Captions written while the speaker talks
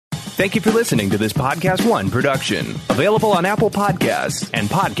Thank you for listening to this Podcast One production. Available on Apple Podcasts and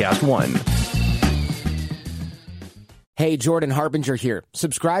Podcast One. Hey, Jordan Harbinger here.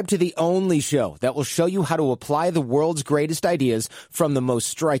 Subscribe to the only show that will show you how to apply the world's greatest ideas from the most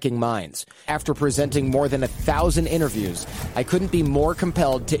striking minds. After presenting more than 1,000 interviews, I couldn't be more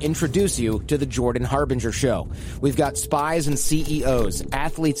compelled to introduce you to the Jordan Harbinger Show. We've got spies and CEOs,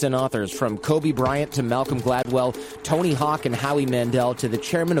 athletes and authors, from Kobe Bryant to Malcolm Gladwell, Tony Hawk and Howie Mandel, to the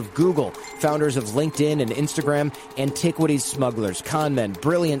chairman of Google, founders of LinkedIn and Instagram, antiquities smugglers, con men,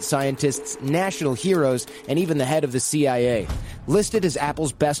 brilliant scientists, national heroes, and even the head of the CIA. Listed as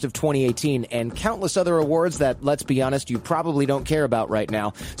Apple's best of 2018 and countless other awards that, let's be honest, you probably don't care about right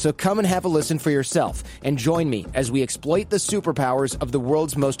now. So come and have a listen for yourself and join me as we exploit the superpowers of the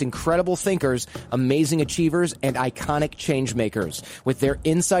world's most incredible thinkers, amazing achievers, and iconic change makers, with their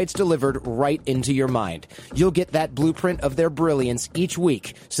insights delivered right into your mind. You'll get that blueprint of their brilliance each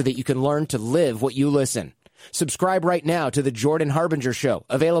week so that you can learn to live what you listen. Subscribe right now to The Jordan Harbinger Show,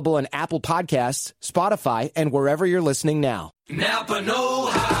 available on Apple Podcasts, Spotify, and wherever you're listening now. Napa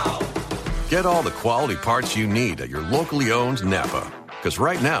know-how. Get all the quality parts you need at your locally owned Napa. Because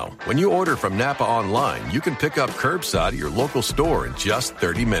right now, when you order from Napa online, you can pick up curbside at your local store in just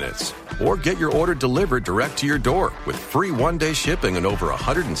 30 minutes. Or get your order delivered direct to your door with free one-day shipping and over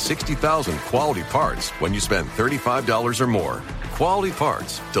 160,000 quality parts when you spend $35 or more. Quality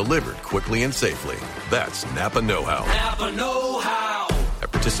parts delivered quickly and safely. That's Napa know-how. Napa know-how.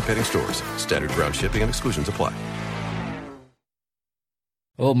 At participating stores, standard ground shipping and exclusions apply.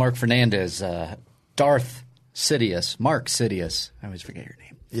 Oh, Mark Fernandez, Darth Sidious, Mark Sidious. I always forget your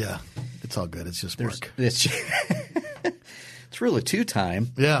name. Yeah, it's all good. It's just Mark. It's really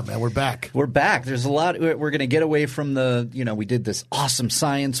two-time. Yeah, man, we're back. We're back. There's a lot. We're going to get away from the, we did this awesome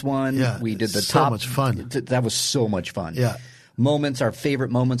science one. Yeah, we did the so much fun. That was so much fun. Yeah. Moments, our favorite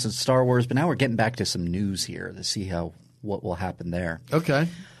moments in Star Wars. But now we're getting back to some news here to see what will happen there. Okay.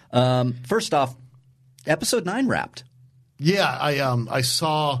 First off, Episode 9 wrapped. Yeah, I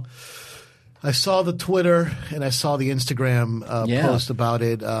saw the Twitter and I saw the Instagram post about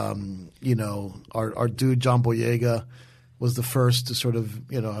it. Our dude John Boyega was the first to sort of,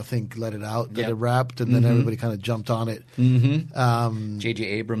 I think let it out that it wrapped, and then everybody kind of jumped on it. Mm-hmm. J.J.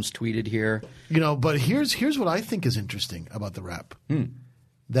 Abrams tweeted here. But here's what I think is interesting about the wrap.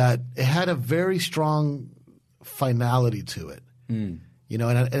 That it had a very strong finality to it. And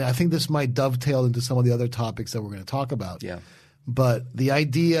I think this might dovetail into some of the other topics that we're going to talk about. Yeah. But the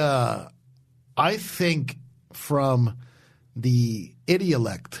idea, I think, from the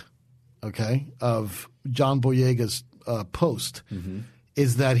idiolect, of John Boyega's post,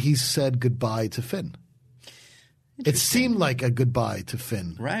 is that he said goodbye to Finn. It seemed like a goodbye to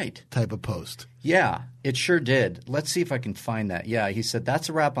Finn type of post. Yeah, it sure did. Let's see if I can find that. Yeah, he said, that's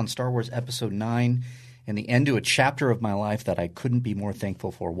a wrap on Star Wars Episode 9 and the end to a chapter of my life that I couldn't be more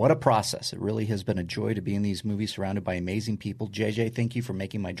thankful for. What a process. It really has been a joy to be in these movies surrounded by amazing people. JJ, thank you for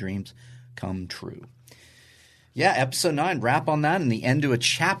making my dreams come true. Yeah, Episode 9, wrap on that and the end to a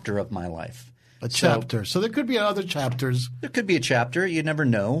chapter of my life. A chapter. So there could be other chapters. There could be a chapter. You never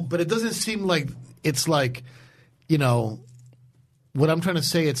know. But it doesn't seem like it's like, what I'm trying to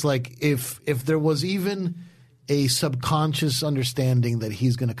say, it's like if there was even a subconscious understanding that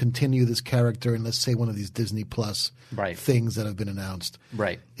he's going to continue this character in, let's say, one of these Disney Plus things that have been announced.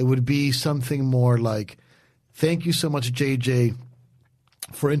 Right. It would be something more like, thank you so much, JJ,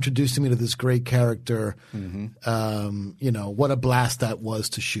 for introducing me to this great character. What a blast that was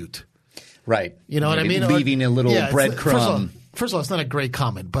to shoot. Right. You know what I mean? Leaving a little breadcrumb. First of all, it's not a great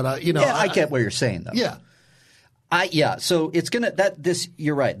comment, but Yeah, I get what you're saying, though. Yeah. So it's gonna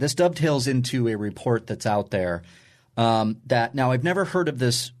you're right. This dovetails into a report that's out there that now I've never heard of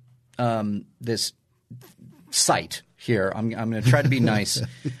this this site here. I'm going to try to be nice.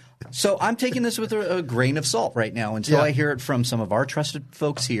 So I'm taking this with a grain of salt right now until I hear it from some of our trusted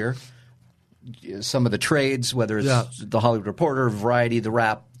folks here. Some of the trades, whether it's the Hollywood Reporter, Variety, The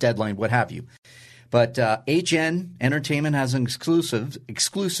Wrap, Deadline, what have you. But HN Entertainment has an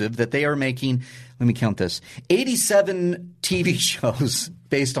exclusive that they are making, let me count this, 87 TV shows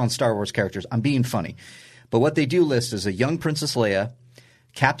based on Star Wars characters. I'm being funny. But what they do list is a young Princess Leia,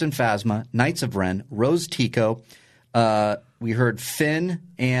 Captain Phasma, Knights of Ren, Rose Tico. We heard Finn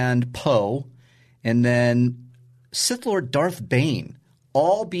and Poe, and then Sith Lord Darth Bane,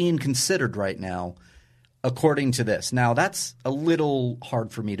 all being considered right now according to this. Now, that's a little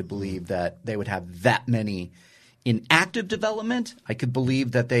hard for me to believe that they would have that many in active development. I could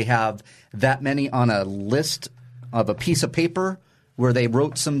believe that they have that many on a list of a piece of paper where they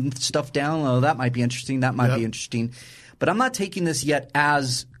wrote some stuff down. Oh, that might be interesting. That might be interesting. But I'm not taking this yet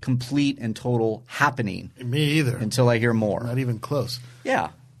as complete and total happening. Me either. Until I hear more. Not even close. Yeah.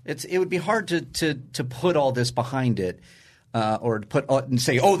 It would be hard to put all this behind it. Or to put and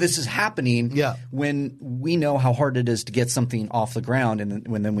say, "Oh, this is happening." Yeah. When we know how hard it is to get something off the ground, and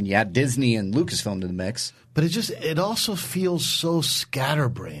when you add Disney and Lucasfilm to the mix, but it also feels so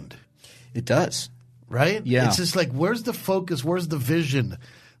scatterbrained. It does, right? Yeah. It's just like, where's the focus? Where's the vision?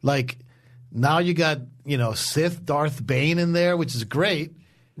 Like now you got Sith Darth Bane in there, which is great,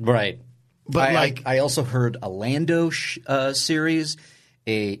 right? But I also heard a Lando series,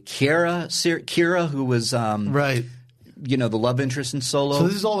 a Kira who was right. The love interest in Solo. So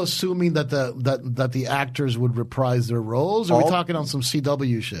this is all assuming that the actors would reprise their roles? Or are we talking on some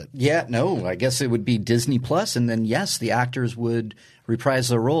CW shit? Yeah, no. I guess it would be Disney Plus, and then yes, the actors would reprise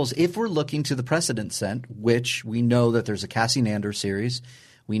their roles if we're looking to the precedent set, which we know that there's a Cassian Andor series.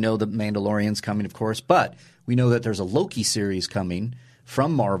 We know that Mandalorian's coming, of course, but we know that there's a Loki series coming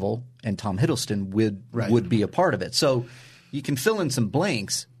from Marvel, and Tom Hiddleston would be a part of it. So you can fill in some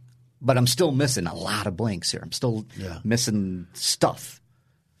blanks. But I'm still missing a lot of blanks here. I'm still missing stuff.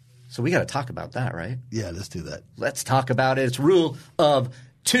 So we got to talk about that, right? Yeah, let's do that. Let's talk about it. It's Rule of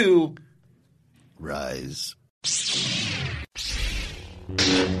 2. Rise.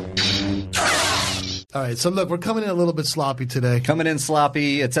 All right, so look, we're coming in a little bit sloppy today. Coming in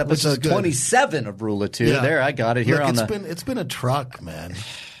sloppy. It's episode 27 of Rule of 2. Yeah. There, I got it here look, it's been a truck, man.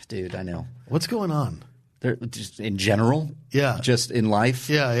 Dude, I know. What's going on? Just in general, just in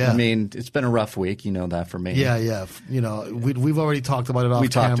life. I mean, it's been a rough week. You know that for me. Yeah. We've already talked about it off camera. We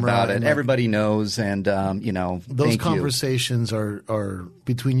talked about it. Everybody knows, and those conversations are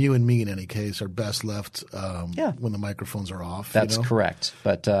between you and me. In any case, are best left when the microphones are off. That's correct.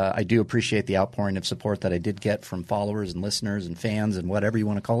 But I do appreciate the outpouring of support that I did get from followers and listeners and fans and whatever you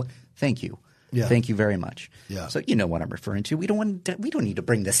want to call it. Thank you. Yeah. Thank you very much. Yeah. So you know what I'm referring to. We don't need to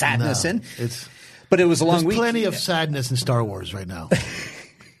bring the sadness in. But it was a long week. There's plenty of sadness in Star Wars right now.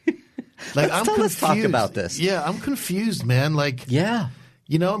 Let's talk about this. Yeah, I'm confused, man. Look, let's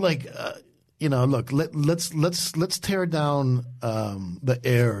tear down the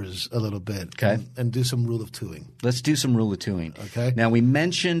airs a little bit, okay, and do some rule of twoing. Let's do some rule of twoing. Okay. Now we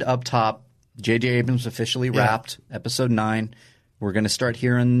mentioned up top, J.J. Abrams officially wrapped episode 9. We're going to start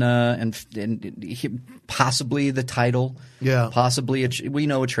hearing and possibly the title. Yeah. Possibly we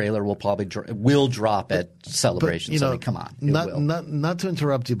know a trailer will probably will drop at Celebration. So come on. Not to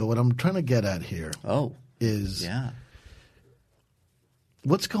interrupt you, but what I'm trying to get at here is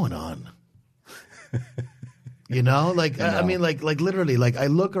what's going on? I mean, literally, I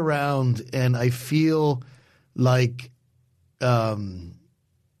look around and I feel like, you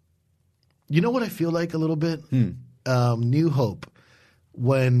know what I feel like a little bit? New Hope,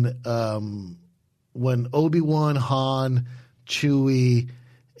 when Obi-Wan, Han, Chewie,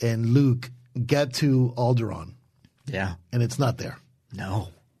 and Luke get to Alderaan. Yeah. And it's not there. No.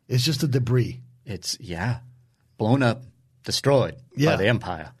 It's just a debris. It's, blown up, destroyed by the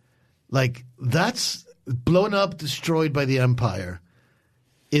Empire. That's blown up, destroyed by the Empire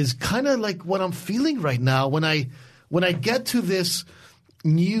is kind of like what I'm feeling right now when I get to this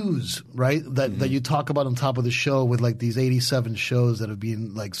news, right, that you talk about on top of the show with these 87 shows that have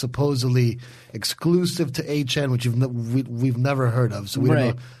been supposedly exclusive to HN, which we've never heard of, so we don't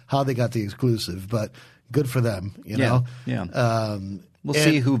know how they got the exclusive, but good for them, you know. We'll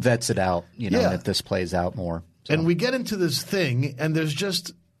see who vets it out, if this plays out more. So. And we get into this thing, and there's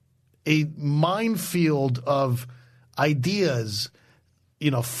just a minefield of ideas,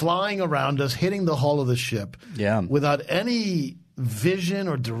 flying around us, hitting the hull of the ship, without any vision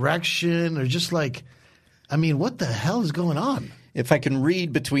or direction, or just what the hell is going on? If I can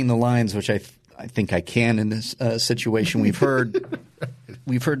read between the lines, which I think I can in this situation, we've heard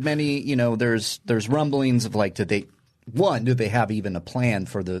many. There's rumblings of do they have even a plan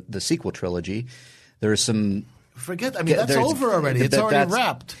for the sequel trilogy? There's some that's over already. It's already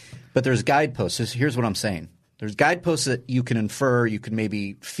wrapped. But there's guideposts. Here's what I'm saying. There's guideposts that you can infer. You can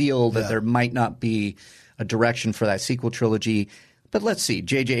maybe feel that there might not be a direction for that sequel trilogy. But let's see.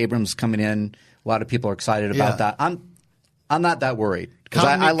 J.J. Abrams coming in. A lot of people are excited about that. I'm not that worried.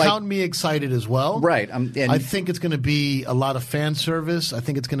 Count me excited as well. Right. I think it's going to be a lot of fan service. I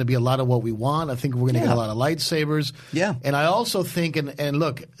think it's going to be a lot of what we want. I think we're going to get a lot of lightsabers. Yeah. And I also think, and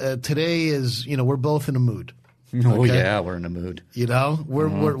look, today is, we're both in a mood. Oh, yeah, we're in a mood.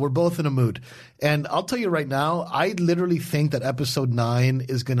 We're both in a mood. And I'll tell you right now, I literally think that episode 9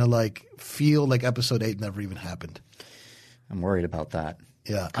 is going to feel like episode 8 never even happened. I'm worried about that.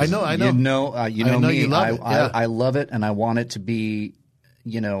 Yeah, I know. You know me. You love it. I love it, and I want it to be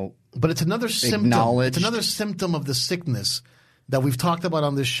But it's another symptom. Acknowledged. It's another symptom of the sickness that we've talked about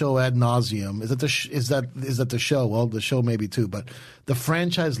on this show ad nauseum. Is that the show? Well, the show maybe too, but the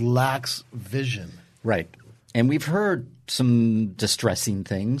franchise lacks vision. Right. And we've heard some distressing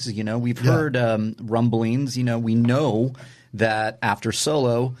things. We've heard rumblings. We know that after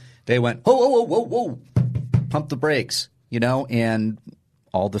Solo, they went, whoa, whoa, whoa, whoa, whoa, pump the brakes, and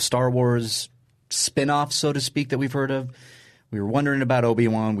all the Star Wars spin-offs, so to speak, that we've heard of. We were wondering about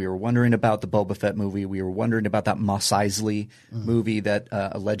Obi-Wan. We were wondering about the Boba Fett movie. We were wondering about that Mos Eisley movie that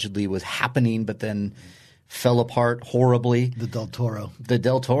allegedly was happening but then fell apart horribly. The Del Toro.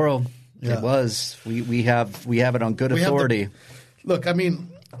 Yeah. It was. We have it on good authority. Look, I mean,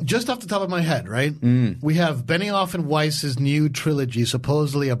 just off the top of my head, right? We have Benioff and Weiss's new trilogy,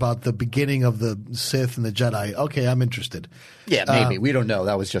 supposedly about the beginning of the Sith and the Jedi. Okay, I'm interested. Yeah, maybe. We don't know.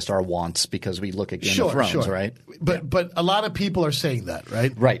 That was just our wants because we look at Game of Thrones, right? But a lot of people are saying that,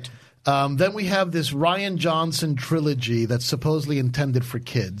 right? Right. Then we have this Rian Johnson trilogy that's supposedly intended for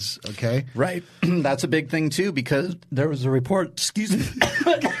kids, okay? Right. That's a big thing, too, because there was a report. Excuse me.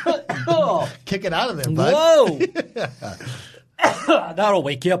 Kick it out of there, bud. Whoa. That'll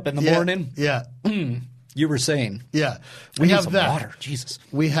wake you up in the morning. Yeah. You were saying. Yeah. We have some that. Water. Jesus.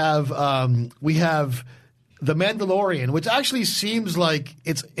 We have The Mandalorian, which actually seems like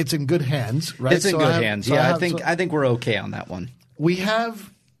it's in good hands, right? It's in good hands. Yeah, I think we're okay on that one. We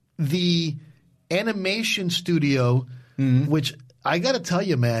have the animation studio, which I got to tell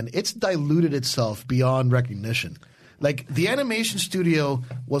you, man, it's diluted itself beyond recognition. Like, the animation studio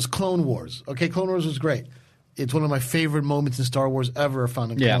was Clone Wars. Okay, Clone Wars was great. It's one of my favorite moments in Star Wars ever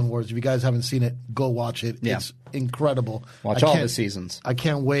found in Clone Wars. If you guys haven't seen it, go watch it. Yeah. It's incredible. Watch all the seasons. I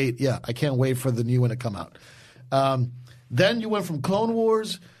can't wait. Yeah, I can't wait for the new one to come out. Then you went from Clone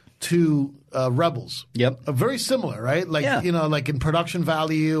Wars to Rebels. Yep. Very similar, right? Like, like in production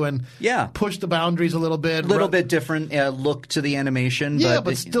value and push the boundaries a little bit. A little bit different look to the animation. Yeah,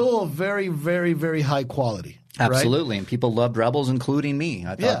 but still very, very, very high quality. Absolutely, right? And people loved Rebels, including me.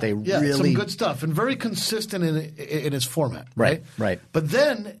 I thought they really some good stuff and very consistent in its format. Right. But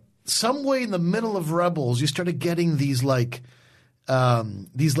then, some way in the middle of Rebels, you started getting these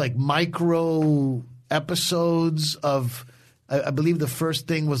micro episodes of. I believe the first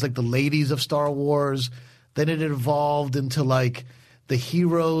thing was like the ladies of Star Wars. Then it evolved into like the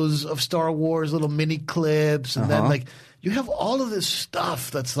heroes of Star Wars, little mini clips, and then like you have all of this stuff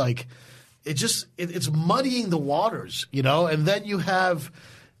that's like. It's muddying the waters, And then you have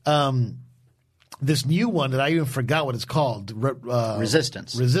this new one that I even forgot what it's called.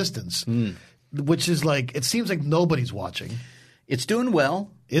 Resistance. Which is like it seems like nobody's watching. It's doing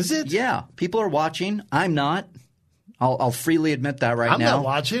well. Is it? Yeah, people are watching. I'm not. I'll freely admit that now. I'm not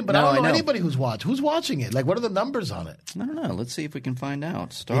watching, but I don't know anybody who's watching. Who's watching it? Like, what are the numbers on it? I don't know. Let's see if we can find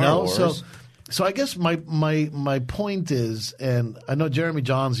out. Star Wars. So I guess my point is, and I know Jeremy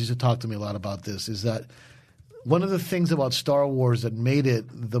Johns used to talk to me a lot about this, is that one of the things about Star Wars that made it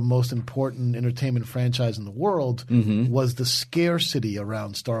the most important entertainment franchise in the world was the scarcity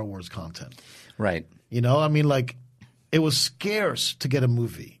around Star Wars content. Right. I mean, like, it was scarce to get a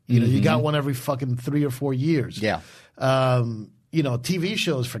movie. You got one every fucking 3 or 4 years. Yeah. TV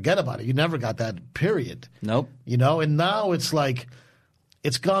shows, forget about it. You never got that, period. Nope. And now it's like –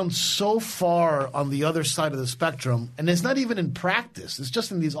 it's gone so far on the other side of the spectrum, and it's not even in practice. It's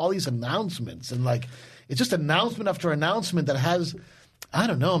just in all these announcements, and like it's just announcement after announcement that has, I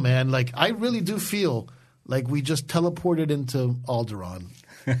don't know, man. Like I really do feel like we just teleported into Alderaan,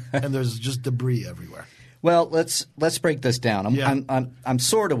 and there's just debris everywhere. Well, let's break this down. I'm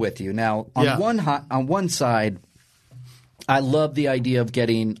sort of with you now. On one side, I love the idea of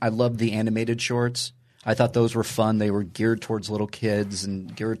I love the animated shorts. I thought those were fun. They were geared towards little kids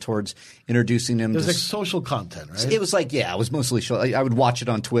and geared towards introducing them. It was like social content, right? It was like, it was mostly I would watch it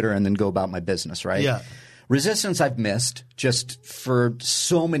on Twitter and then go about my business, right? Yeah. Resistance I've missed just for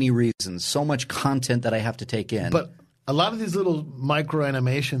so many reasons, so much content that I have to take in. But a lot of these little micro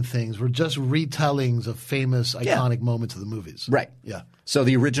animation things were just retellings of famous, iconic moments of the movies. Right. Yeah. So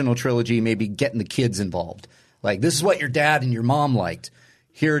the original trilogy, maybe getting the kids involved. Like, this is what your dad and your mom liked.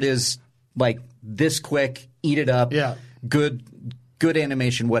 Here it is, like, this quick, eat it up, good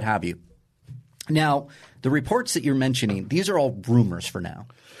animation, what have you. Now, the reports that you're mentioning, these are all rumors for now.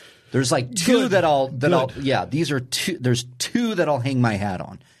 There's like two that I'll these are two. There's two that I'll hang my hat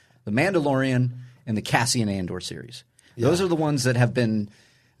on: The Mandalorian and the Cassian Andor series. Yeah. Those are the ones that have been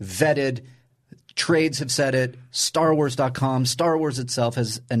vetted. Trades have said it. StarWars.com, Star Wars itself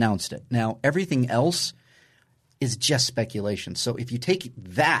has announced it. Now, everything else is just speculation. So if you take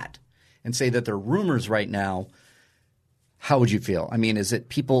that and say that they're rumors right now, how would you feel? I mean, is it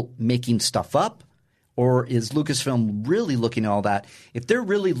people making stuff up? Or is Lucasfilm really looking at all that? If they're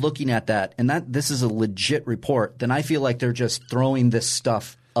really looking at that and that this is a legit report, then I feel like they're just throwing this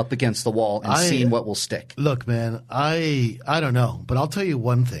stuff up against the wall and seeing what will stick. Look, man, I don't know, but I'll tell you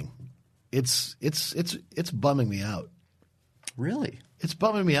one thing. It's bumming me out. Really? It's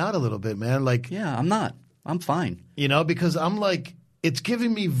bumming me out a little bit, man. Like, yeah, I'm not. I'm fine. You know, because I'm like, it's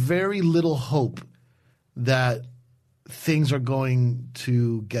giving me very little hope that things are going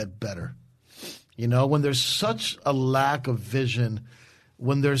to get better. You know, when there's such a lack of vision,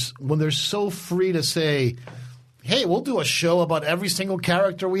 when they're so free to say, hey, we'll do a show about every single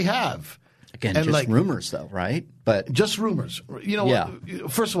character we have. Again, and just rumors, though, right? But just rumors. You know,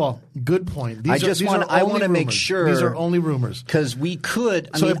 first of all, good point. I want to make sure these are only rumors because we could.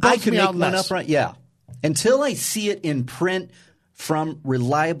 I could make one up right. Yeah, until I see it in print from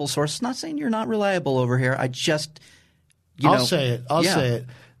reliable sources. Not saying you're not reliable over here. I just, I'll say it. I'll say it.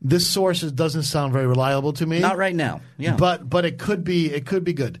 This source doesn't sound very reliable to me. Not right now. Yeah, but it could be. It could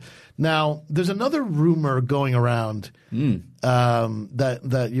be good. Now, there's another rumor going around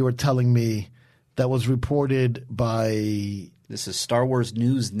that you were telling me that was reported by. This is Star Wars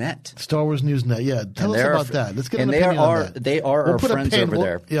News Net. Star Wars News Net. Yeah, tell us about that. Let's get an opinion on that. They are our friends over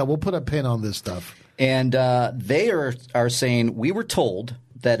there. Yeah, we'll put a pin on this stuff. And they are saying we were told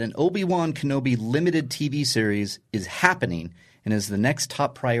that an Obi-Wan Kenobi limited TV series is happening and is the next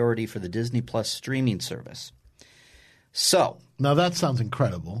top priority for the Disney Plus streaming service. So now that sounds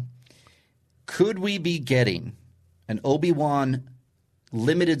incredible. Could we be getting an Obi-Wan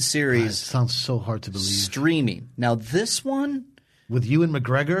limited series? It sounds so hard to believe. Streaming. Now this one with Ewan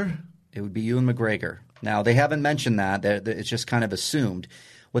McGregor? It would be Ewan McGregor. Now they haven't mentioned that. It's just kind of assumed.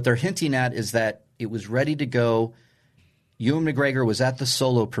 What they're hinting at is that it was ready to go. Ewan McGregor was at the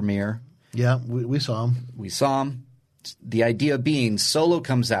Solo premiere. Yeah, we saw him. We saw him. The idea being Solo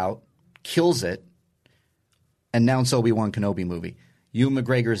comes out, kills it, announce Obi-Wan Kenobi movie. Ewan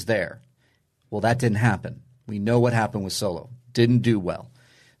McGregor's there. Well, that didn't happen. We know what happened with Solo. Didn't do well.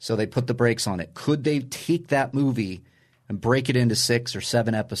 So they put the brakes on it. Could they take that movie and break it into 6 or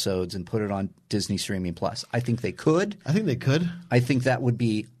 7 episodes and put it on Disney Streaming Plus? I think they could. I think they could. I think that would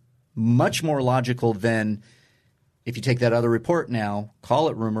be much more logical than if you take that other report now, call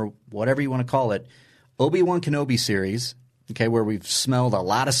it rumor, whatever you want to call it, Obi-Wan Kenobi series, okay, where we've smelled a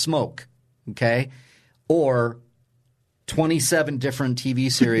lot of smoke, okay, or 27 different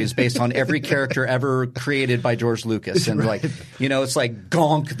TV series based on every character ever created by George Lucas. And right. It's like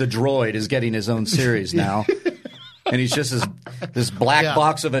Gonk the droid is getting his own series now. And he's just this black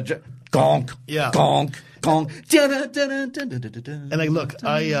box of a Gonk, Gonk, Gonk. And look,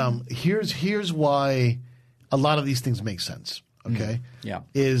 here's why a lot of these things make sense. Okay,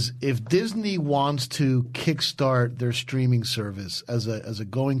 is if Disney wants to kickstart their streaming service as a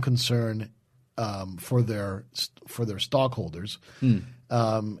going concern for their stockholders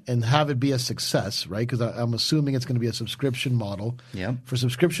and have it be a success, right? Because I'm assuming it's going to be a subscription model. Yeah. For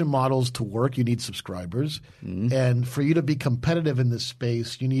subscription models to work, you need subscribers, and for you to be competitive in this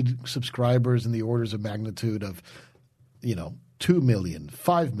space, you need subscribers in the orders of magnitude of, 2 million,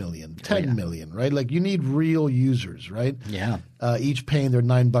 5 million, 10 million, right? Like you need real users, right? Yeah. Each paying their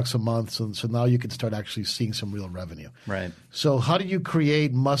 $9 a month. So now you can start actually seeing some real revenue. Right. So how do you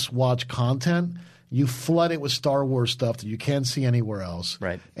create must-watch content? You flood it with Star Wars stuff that you can't see anywhere else.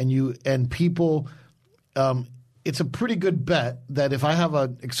 Right. And people it's a pretty good bet that if I have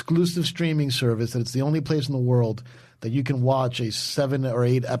an exclusive streaming service, that it's the only place in the world that you can watch a 7 or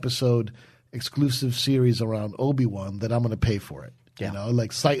 8 episode exclusive series around Obi-Wan, that I'm going to pay for it. Yeah.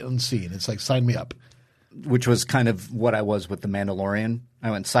 Like sight unseen. It's like sign me up. Which was kind of what I was with The Mandalorian.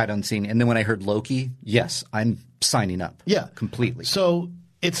 I went sight unseen. And then when I heard Loki, yes, I'm signing up. Yeah. Completely. So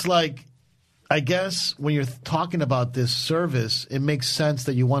it's like, I guess when you're talking about this service, it makes sense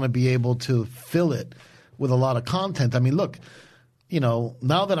that you want to be able to fill it with a lot of content. I mean, look,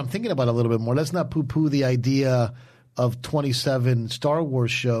 now that I'm thinking about it a little bit more, let's not poo-poo the idea of 27 Star Wars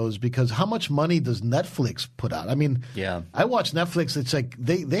shows, because how much money does Netflix put out? I mean, I watch Netflix. It's like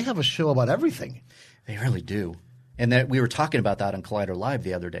they have a show about everything. They really do. And that we were talking about that on Collider Live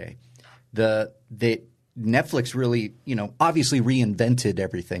the other day. The Netflix really, obviously reinvented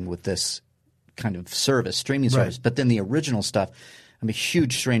everything with this kind of streaming service. But then the original stuff, I'm a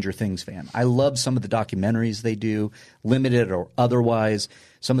huge Stranger Things fan. I love some of the documentaries they do, limited or otherwise.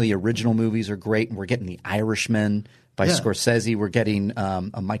 Some of the original movies are great. And we're getting The Irishman by Scorsese. We're getting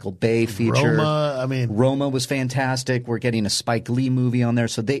a Michael Bay feature. Roma was fantastic. We're getting a Spike Lee movie on there.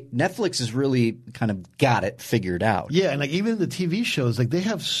 So Netflix has really kind of got it figured out. Yeah, and like even the TV shows, like they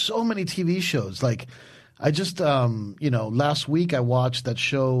have so many TV shows. Like I just, last week I watched that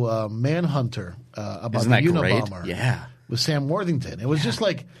show Manhunter about Isn't the that great? Unabomber. Yeah. With Sam Worthington. It was just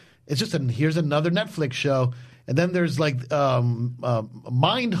like, here's another Netflix show. And then there's like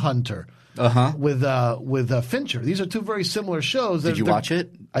Mindhunter with Fincher. These are two very similar shows. Did you watch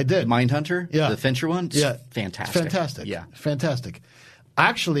it? I did. Mindhunter? Yeah. The Fincher one? It's fantastic. It's fantastic. Yeah. Fantastic.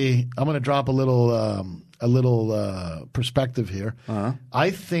 Actually, I'm going to drop a little perspective here. I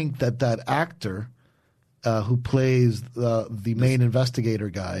think that actor who plays the main investigator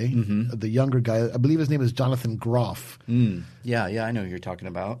guy, the younger guy, I believe his name is Jonathan Groff. Yeah, I know who you're talking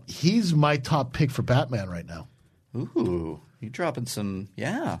about. He's my top pick for Batman right now. Ooh, you're dropping some.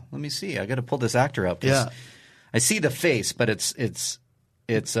 Yeah, let me see. I got to pull this actor up. Yeah. I see the face, but it's.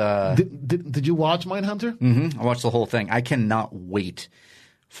 Did you watch Mindhunter? I watched the whole thing. I cannot wait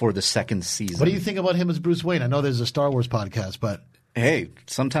for the second season. What do you think about him as Bruce Wayne? I know there's a Star Wars podcast, but hey,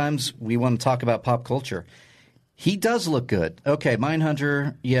 sometimes we want to talk about pop culture. He does look good. Okay,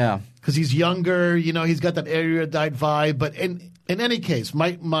 Mindhunter, yeah. Because he's younger, he's got that erudite vibe. But in any case,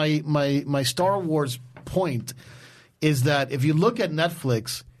 my Star Wars point is that if you look at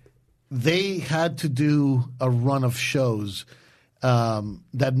Netflix, they had to do a run of shows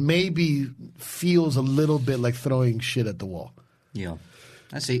that maybe feels a little bit like throwing shit at the wall. Yeah.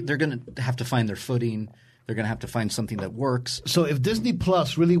 I see. They're going to have to find their footing. They're going to have to find something that works. So if Disney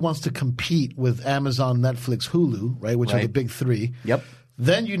Plus really wants to compete with Amazon, Netflix, Hulu, right, which are the big three, Yep.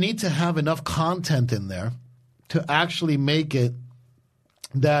 then you need to have enough content in there to actually make it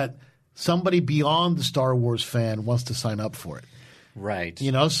that somebody beyond the Star Wars fan wants to sign up for it. Right.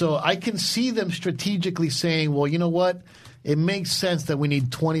 So I can see them strategically saying, well, you know what? It makes sense that we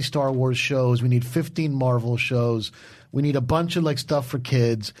need 20 Star Wars shows. We need 15 Marvel shows. We need a bunch of stuff for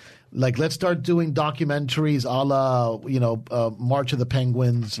kids. Let's start doing documentaries a la, March of the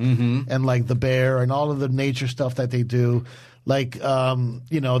Penguins and The Bear and all of the nature stuff that they do. They own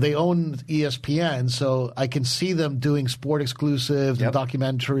ESPN, so I can see them doing sport exclusives and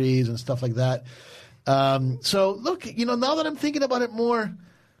documentaries and stuff like that. So look, now that I'm thinking about it more,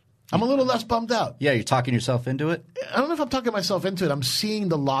 I'm a little less bummed out. Yeah, you're talking yourself into it? I don't know if I'm talking myself into it. I'm seeing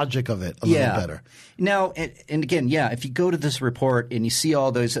the logic of it a little better. Now, and again, if you go to this report and you see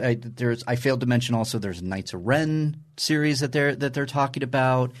all those, I failed to mention also there's Knights of Ren series that they're talking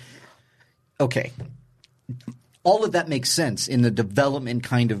about. Okay. All of that makes sense in the development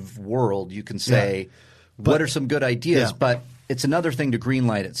kind of world. You can say, what are some good ideas? But it's another thing to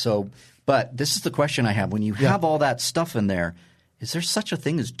greenlight it. But this is the question I have. When you have all that stuff in there, is there such a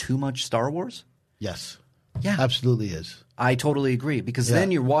thing as too much Star Wars? Yes. Yeah. Absolutely is. I totally agree because then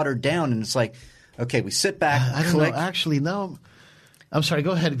you're watered down and it's like, okay, we sit back, I don't click. know. Actually, no. I'm sorry.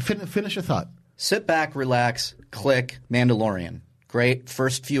 Go ahead. Finish your thought. Sit back, relax, click, Mandalorian. Great.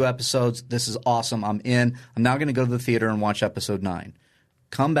 First few episodes. This is awesome. I'm in. I'm now going to go to the theater and watch episode 9.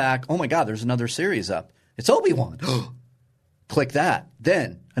 Come back. Oh, my God, there's another series up. It's Obi-Wan. Click that.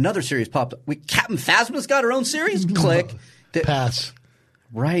 Then another series popped up. Captain Phasma's got her own series? Click. Pass.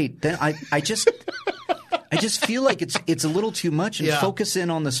 Right. Then I just feel like it's a little too much and focus in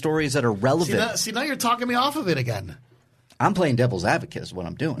on the stories that are relevant. See, now you're talking me off of it again. I'm playing devil's advocate is what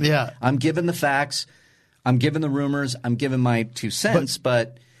I'm doing. Yeah. I'm giving the facts. I'm giving the rumors. I'm giving my 2 cents.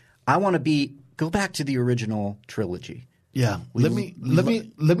 But I want to go back to the original trilogy. Yeah. Let me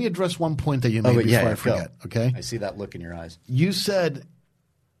address one point that you made before I forget. Go. Okay. I see that look in your eyes. You said,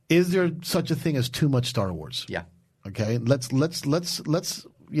 "Is there such a thing as too much Star Wars?" Yeah. Okay. Let's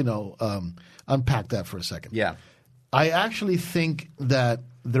unpack that for a second. Yeah. I actually think that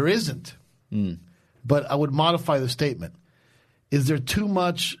there isn't, but I would modify the statement. Is there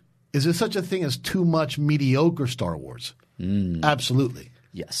such a thing as too much mediocre Star Wars? Absolutely.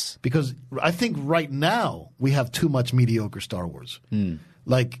 Yes. Because I think right now we have too much mediocre Star Wars.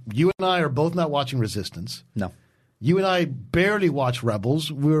 Like you and I are both not watching Resistance. No. You and I barely watched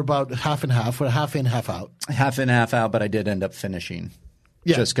Rebels. We were about half and half. We're half in, half out. Half in, half out, but I did end up finishing.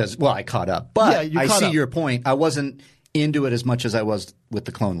 Yeah. Just because, I caught up. But I see your point. I wasn't into it as much as I was with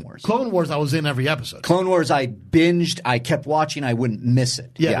the Clone Wars. Clone Wars, I was in every episode. Clone Wars, I binged. I kept watching. I wouldn't miss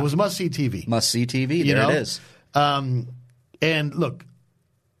it. Yeah, it was must-see TV. Must-see TV. There it is. And look,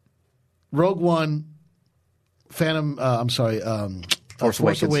 Rogue One, Force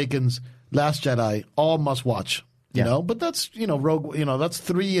Awakens, Last Jedi, all must watch. You know, but that's Rogue. That's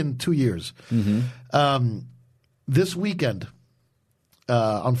 3 in 2 years. This weekend,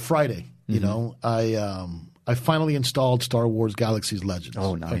 on Friday, I finally installed Star Wars Galaxy's Legends.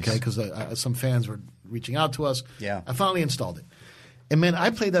 Oh, nice. Okay, because some fans were reaching out to us. Yeah, I finally installed it, and man,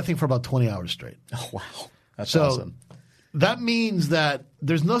 I played that thing for about 20 hours straight. Oh wow, that's awesome. that means that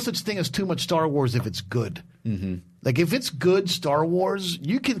there's no such thing as too much Star Wars if it's good. Mm-hmm. Like if it's good Star Wars,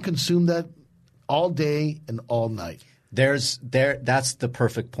 you can consume that all day and all night. That's the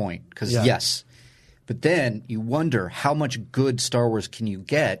perfect point because yes, but then you wonder how much good Star Wars can you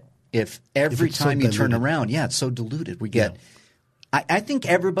get if every time you turn around, it's so diluted. We get. Yeah. I think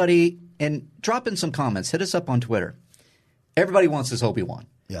everybody, and drop in some comments, hit us up on Twitter. Everybody wants this Obi-Wan.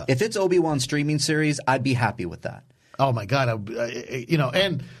 Yeah. If it's Obi-Wan streaming series, I'd be happy with that. Oh my God!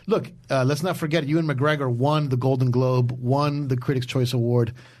 And look, let's not forget, Ewan McGregor won the Golden Globe, won the Critics' Choice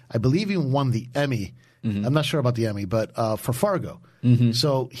Award. I believe he won the Emmy. Mm-hmm. I'm not sure about the Emmy, but for Fargo. Mm-hmm.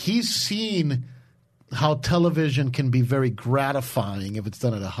 So he's seen how television can be very gratifying if it's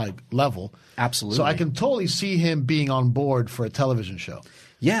done at a high level. Absolutely. So I can totally see him being on board for a television show.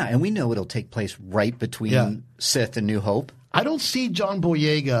 Yeah, and we know it'll take place right between Sith and New Hope. I don't see John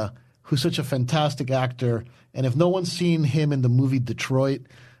Boyega, who's such a fantastic actor, and if no one's seen him in the movie Detroit,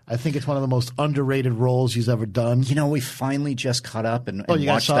 I think it's one of the most underrated roles he's ever done. You know, we finally just caught up and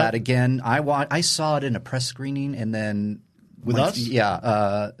watched that again. I saw it in a press screening and then with us?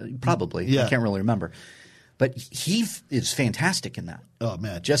 Yeah, probably. Yeah. I can't really remember. But he is fantastic in that. Oh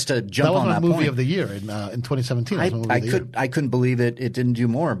man! Just to jump on that point. That was my movie of the year in 2017. I couldn't believe it didn't do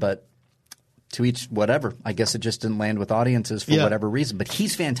more, but to each whatever. I guess it just didn't land with audiences for whatever reason. But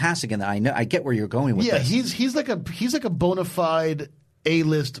he's fantastic in that. I get where you're going with this. Yeah, he's like a bona fide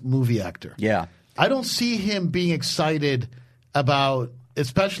A-list movie actor. Yeah. I don't see him being excited about,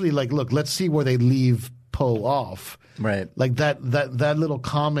 especially like, look, let's see where they leave Poe off. Right. Like that little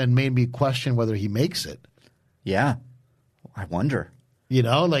comment made me question whether he makes it. Yeah. I wonder. You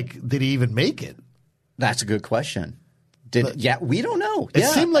know, like, did he even make it? That's a good question. We don't know. It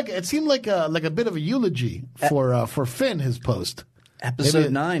seemed like a bit of a eulogy for Finn, his post.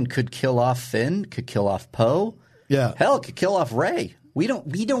 Episode 9 could kill off Finn, could kill off Poe. Yeah. Hell, it could kill off Rey. We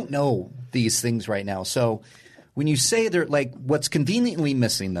don't know these things right now. So when you say they're like what's conveniently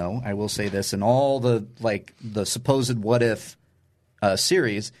missing, though, I will say this, in all the supposed what if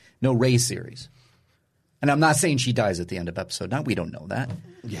series, no Rey series. And I'm not saying she dies at the end of episode 9. We don't know that.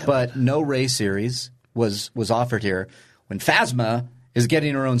 Yeah. But no Rey series was offered here when Phasma is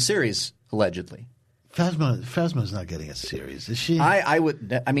getting her own series, allegedly. Phasma's not getting a series, is she? I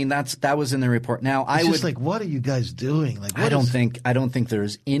mean that was in the report. Now it's just like, what are you guys doing? Like, I don't think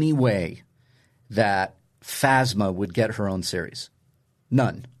there's any way that Phasma would get her own series.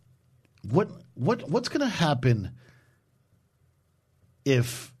 None. What's going to happen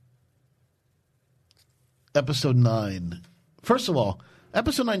if Episode 9? First of all,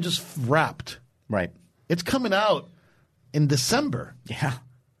 Episode 9 just wrapped. Right. It's coming out in December. Yeah.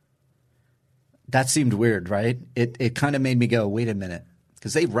 That seemed weird, right? It kind of made me go, wait a minute.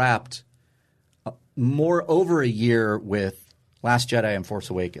 Because they wrapped over a year with Last Jedi and Force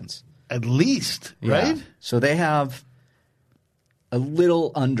Awakens. At least, right? Yeah. So they have a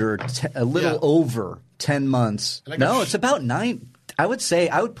little over 10 months. No, it's about 9. I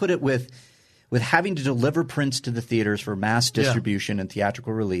would put it with having to deliver prints to the theaters for mass distribution and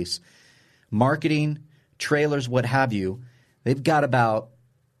theatrical release, marketing, trailers, what have you. They've got about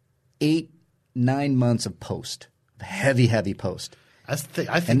 8-9 months of post, heavy post. I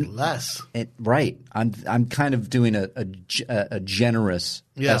think less. Right. I'm kind of doing a generous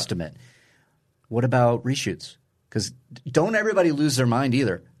estimate. What about reshoots? Because don't everybody lose their mind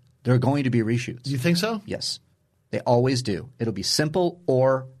either. There are going to be reshoots. You think so? Yes. They always do. It'll be simple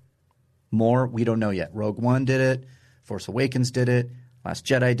or more. We don't know yet. Rogue One did it. Force Awakens did it. Last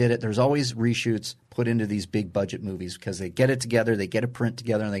Jedi did it. There's always reshoots put into these big budget movies because they get it together, they get a print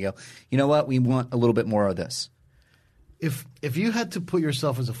together, and they go, you know what? We want a little bit more of this. If you had to put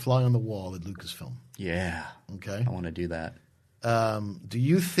yourself as a fly on the wall at Lucasfilm. Yeah. Okay. I want to do that. Do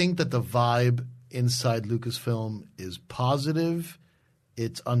you think that the vibe inside Lucasfilm is positive?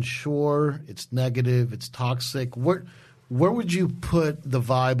 It's unsure? It's negative? It's toxic? Where would you put the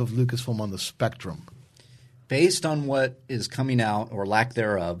vibe of Lucasfilm on the spectrum? Based on what is coming out or lack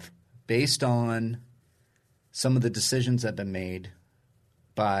thereof, based on some of the decisions that have been made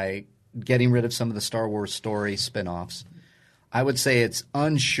by getting rid of some of the Star Wars story spinoffs, I would say it's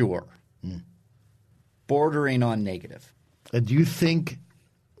unsure, bordering on negative. And do you think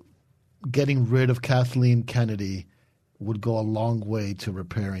getting rid of Kathleen Kennedy would go a long way to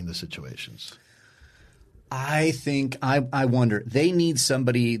repairing the situations? I think I wonder. They need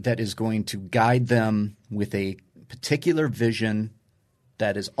somebody that is going to guide them with a particular vision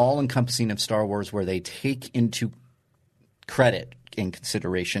that is all-encompassing of Star Wars, where they take into credit in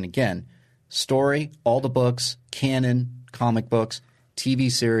consideration, again, story, all the books, canon, comic books,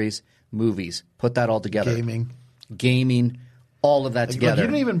 TV series, movies. Put that all together. gaming, all of that Like, together. you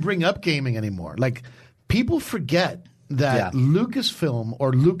don't even bring up gaming anymore. Like, people forget that Lucasfilm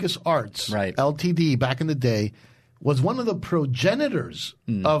or LucasArts, Right. Ltd. back in the day, was one of the progenitors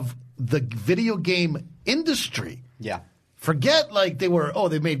of the video game industry. Yeah. Forget like they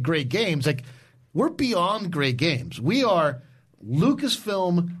made great games. Like, we're beyond great games. We are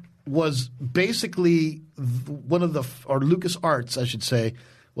Lucasfilm was basically one of the or LucasArts, I should say,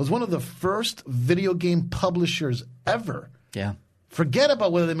 was one of the first video game publishers ever. Yeah. Forget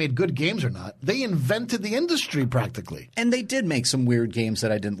about whether they made good games or not. They invented the industry practically. And they did make some weird games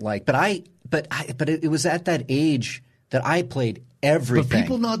that I didn't like, but it was at that age that I played everything. But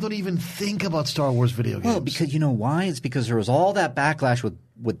people now don't even think about Star Wars video games. Well, because you know why? It's because there was all that backlash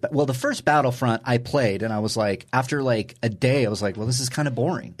with the first Battlefront I played, and I was like, after like a day, I was like, well, this is kind of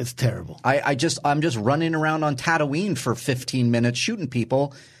boring. It's terrible. I'm just running around on Tatooine for 15 minutes shooting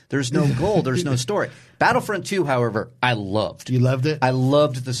people. There's no goal. There's no story. Battlefront 2, however, I loved. You loved it? I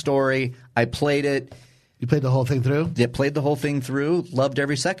loved the story. I played it. You played the whole thing through? Yeah, played the whole thing through. Loved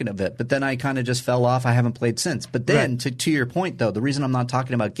every second of it. But then I kind of just fell off. I haven't played since. But then, to your point, though, the reason I'm not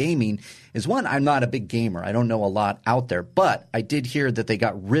talking about gaming is, one, I'm not a big gamer. I don't know a lot out there. But I did hear that they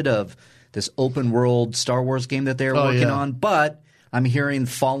got rid of this open world Star Wars game that they're working on. But I'm hearing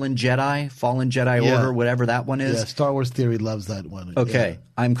Fallen Jedi Order, whatever that one is. Yeah, Star Wars Theory loves that one. Okay. Yeah.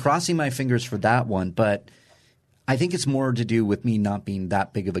 I'm crossing my fingers for that one. But I think it's more to do with me not being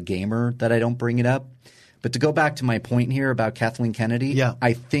that big of a gamer that I don't bring it up. But to go back to my point here about Kathleen Kennedy,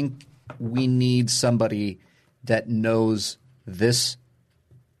 I think we need somebody that knows this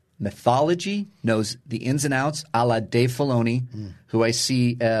mythology, knows the ins and outs, a la Dave Filoni, who I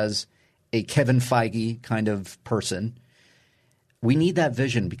see as a Kevin Feige kind of person. We need that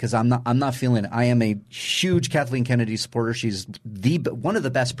vision because I'm not feeling it. I am a huge Kathleen Kennedy supporter. She's one of the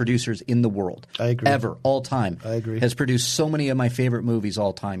best producers in the world. I agree. Ever, all time. I agree. Has produced so many of my favorite movies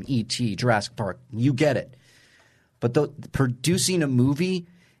all time. E.T., Jurassic Park. You get it. But producing a movie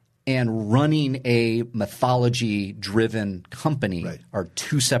and running a mythology-driven company are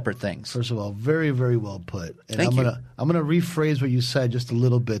two separate things. First of all, very, very well put. And Thank you. I'm gonna rephrase what you said just a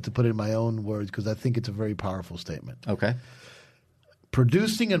little bit to put it in my own words because I think it's a very powerful statement. Okay.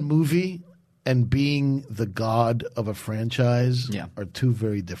 Producing a movie and being the god of a franchise are two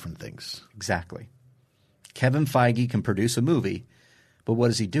very different things. Exactly. Kevin Feige can produce a movie, but what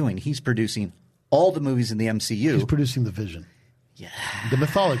is he doing? He's producing all the movies in the MCU. He's producing the vision. Yeah. The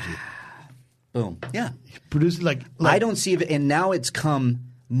mythology. Boom. Yeah. He's producing like I don't see it. And now it's come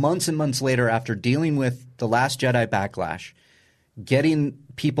months and months later after dealing with The Last Jedi backlash, getting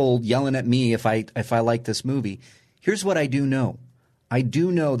people yelling at me if I like this movie. Here's what I do know. I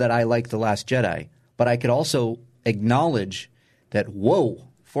do know that I like The Last Jedi, but I could also acknowledge that,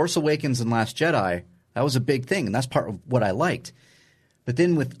 Force Awakens and Last Jedi, that was a big thing, and that's part of what I liked. But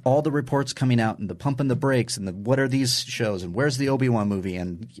then with all the reports coming out and the pumping the brakes and the what are these shows and where's the Obi-Wan movie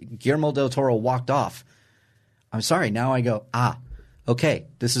and Guillermo del Toro walked off, I'm sorry, now I go, okay,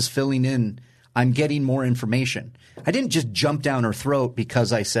 this is filling in. I'm getting more information. I didn't just jump down her throat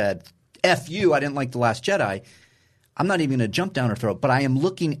because I said, F you, I didn't like The Last Jedi. I'm not even going to jump down her throat, but I am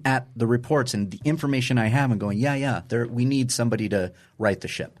looking at the reports and the information I have and going, we need somebody to right the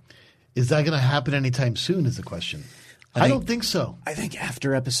ship. Is that going to happen anytime soon is the question. I don't think so. I think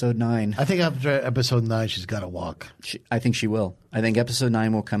after Episode 9. I think after Episode 9 she's got to walk. I think she will. I think Episode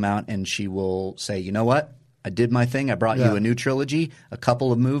 9 will come out and she will say, you know what? I did my thing. I brought you a new trilogy, a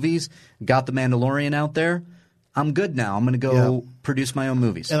couple of movies, got The Mandalorian out there. I'm good now. I'm going to go produce my own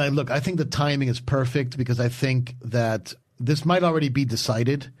movies. And I think the timing is perfect because I think that this might already be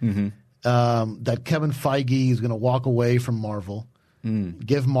decided that Kevin Feige is going to walk away from Marvel,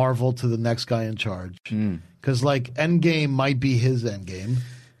 give Marvel to the next guy in charge. Because like Endgame might be his Endgame.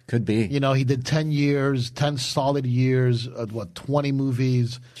 Could be. You know, he did 10 years, 10 solid years, 20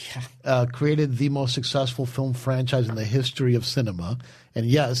 movies, created the most successful film franchise in the history of cinema. And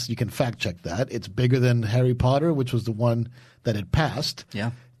yes, you can fact check that. It's bigger than Harry Potter, which was the one that had passed.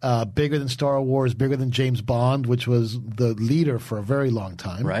 Yeah. Bigger than Star Wars, bigger than James Bond, which was the leader for a very long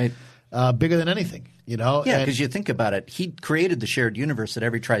time. Right. Bigger than anything, you know? Yeah, because you think about it. He created the shared universe that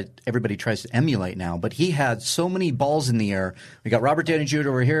everybody tries to emulate now. But he had so many balls in the air. We got Robert Downey Jr.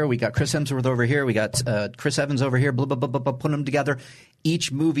 over here. We got Chris Hemsworth over here. We got Chris Evans over here. Blah, blah, blah, blah, blah. Put them together.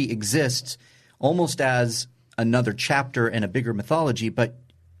 Each movie exists almost as another chapter in a bigger mythology. But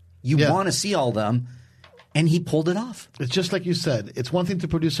you want to see all of them. And he pulled it off. It's just like you said. It's one thing to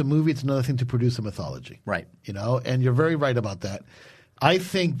produce a movie. It's another thing to produce a mythology. Right. You know, and you're very right about that. I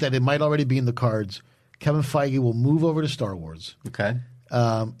think that it might already be in the cards. Kevin Feige will move over to Star Wars. Okay.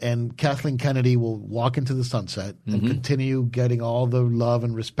 And Kathleen Kennedy will walk into the sunset and continue getting all the love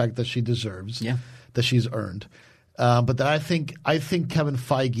and respect that she deserves, that she's earned. But that I think Kevin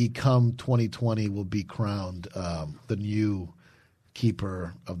Feige come 2020 will be crowned the new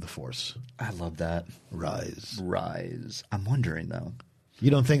keeper of the Force. I love that. Rise. I'm wondering though.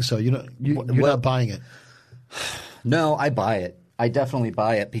 You don't think so? You're not buying it. No, I buy it. I definitely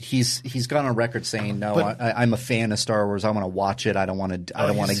buy it. But he's gone on record saying, "No, I'm a fan of Star Wars. I want to watch it. I don't want to. I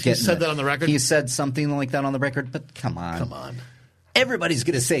don't want to get." He said that on the record. He said something like that on the record. But come on. Everybody's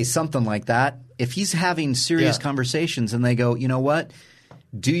going to say something like that. If he's having serious conversations and they go, you know what?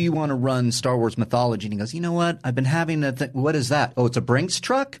 Do you want to run Star Wars mythology? And he goes, you know what? I've been having a thing. What is that? Oh, it's a Brinks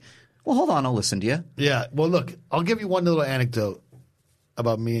truck? Well, hold on. I'll listen to you. Yeah. Well, look, I'll give you one little anecdote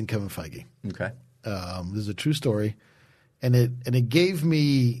about me and Kevin Feige. Okay. This is a true story. And it gave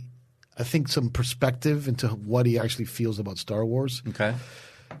me, I think, some perspective into what he actually feels about Star Wars. Okay.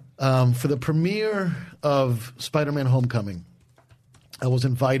 For the premiere of Spider-Man Homecoming, I was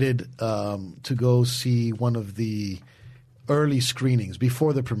invited to go see one of the early screenings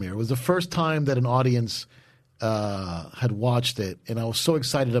before the premiere. It was the first time that an audience had watched it, and I was so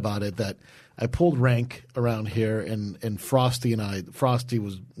excited about it that I pulled rank around here, and Frosty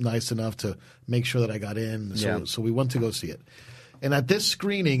was nice enough to make sure that I got in. So we went to go see it. And at this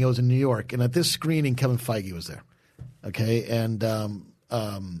screening, it was in New York, and at this screening, Kevin Feige was there. Okay, and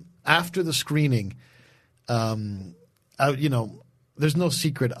after the screening, there's no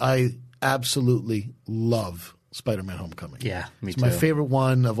secret. I absolutely love Spider-Man Homecoming. Yeah, me it's too. my favorite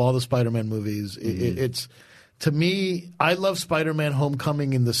one of all the Spider-Man movies. It's to me, I love Spider-Man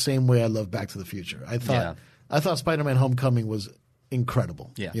Homecoming in the same way I love Back to the Future. I thought Spider-Man Homecoming was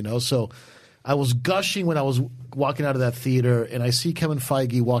incredible. Yeah. So I was gushing when I was walking out of that theater, and I see Kevin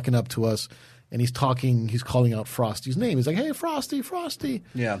Feige walking up to us, and he's calling out Frosty's name. He's like, "Hey, Frosty."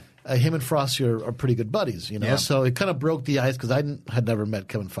 Yeah. Him and Frosty are pretty good buddies, Yeah. So it kind of broke the ice because I had never met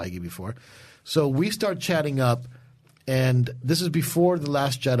Kevin Feige before. So we start chatting up, and this is before The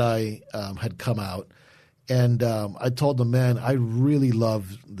Last Jedi had come out. And I told him, man, I really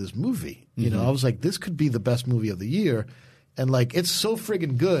love this movie. I was like, this could be the best movie of the year. And like, it's so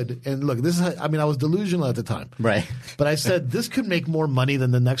friggin' good. And look, I was delusional at the time. Right. But I said, this could make more money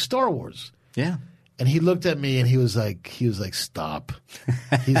than the next Star Wars. Yeah. And he looked at me and he was like, stop.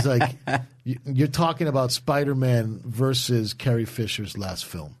 He's like, you're talking about Spider-Man versus Carrie Fisher's last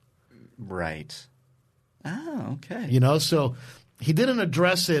film. Right. Oh, okay. So he didn't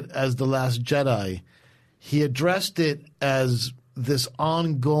address it as The Last Jedi. He addressed it as this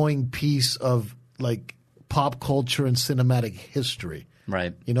ongoing piece of like pop culture and cinematic history.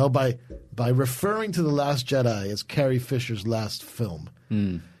 Right. By referring to The Last Jedi as Carrie Fisher's last film.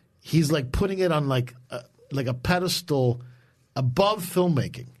 He's like putting it on like a pedestal above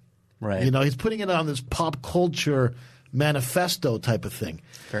filmmaking. Right. He's putting it on this pop culture manifesto type of thing.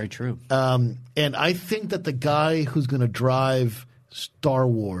 Very true. And I think that the guy who's going to drive Star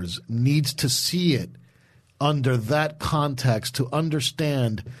Wars needs to see it under that context to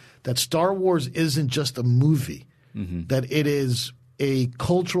understand that Star Wars isn't just a movie, that it is a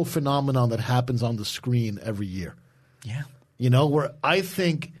cultural phenomenon that happens on the screen every year. Yeah. Where I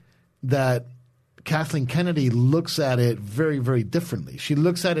think that Kathleen Kennedy looks at it very, very differently. She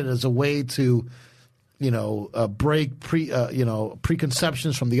looks at it as a way to, break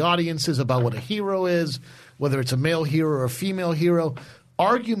preconceptions from the audiences about what a hero is, whether it's a male hero or a female hero.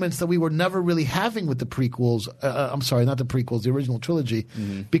 Arguments that we were never really having with the prequels. I'm sorry, not the prequels, the original trilogy,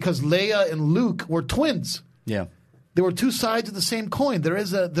 because Leia and Luke were twins. Yeah. They were two sides of the same coin. There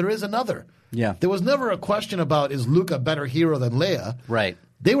is another. Yeah. There was never a question about, is Luke a better hero than Leia? Right.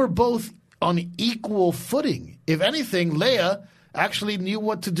 They were both on equal footing. If anything, Leia actually knew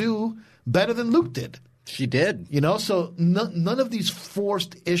what to do better than Luke did. She did. So none of these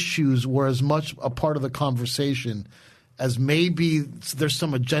forced issues were as much a part of the conversation as maybe there's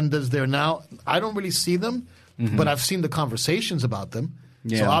some agendas there now. I don't really see them, but I've seen the conversations about them.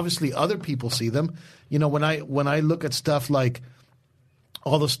 Yeah. So obviously other people see them. When I look at stuff like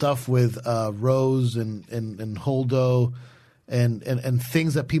all the stuff with Rose and Holdo and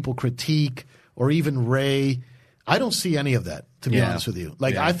things that people critique, or even Rey, I don't see any of that, to be honest with you.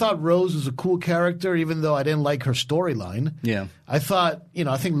 I thought Rose was a cool character, even though I didn't like her storyline. Yeah. I thought,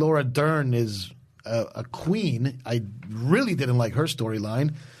 I think Laura Dern is a queen. I really didn't like her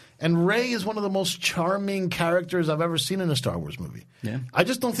storyline. And Rey is one of the most charming characters I've ever seen in a Star Wars movie. Yeah. I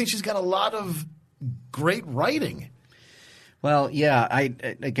just don't think she's got a lot of great writing. Well, yeah.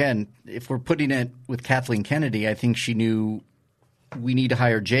 Again, if we're putting it with Kathleen Kennedy, I think she knew we need to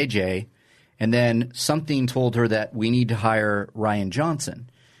hire JJ, And then something told her that we need to hire Rian Johnson.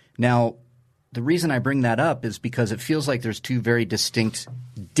 Now, the reason I bring that up is because it feels like there's two very distinct,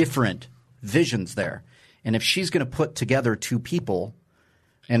 different visions there. And if she's going to put together two people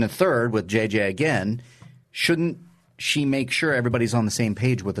and a third with JJ again, shouldn't she make sure everybody's on the same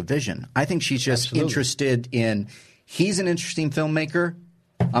page with a vision? I think she's just interested in he's an interesting filmmaker.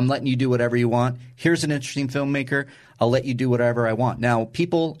 I'm letting you do whatever you want. Here's an interesting filmmaker. I'll let you do whatever I want. Now,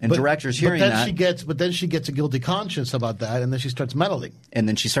 people and directors hearing that. But then she gets a guilty conscience about that, and then she starts meddling.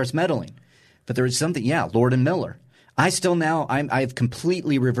 But there is something, Lord and Miller. I've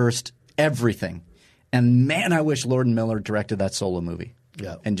completely reversed everything. And man, I wish Lord and Miller directed that solo movie.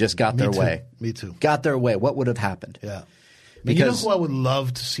 Yeah. And just got their way. Me too. Got their way. What would have happened? Yeah. Because, you know who I would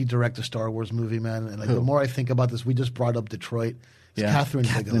love to see direct a Star Wars movie, man? And the more I think about this, we just brought up Detroit. It's Catherine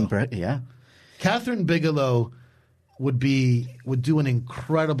Bigelow. Catherine Bigelow would do an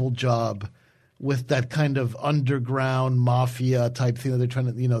incredible job with that kind of underground mafia type thing that they're trying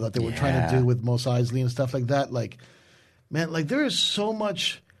to, that they were trying to do with Mos Eisley and stuff like that. Like, man, like there is so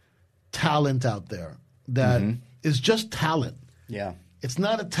much talent out there that is just talent. Yeah. It's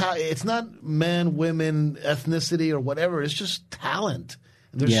not it's not man, women, ethnicity, or whatever. It's just talent.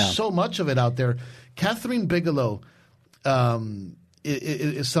 There's so much of it out there. Catherine Bigelow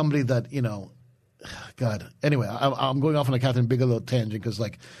is somebody that God. Anyway, I'm going off on a Catherine Bigelow tangent because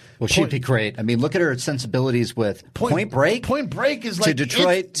she'd be great. I mean, look at her sensibilities with Point Break. Point Break is like to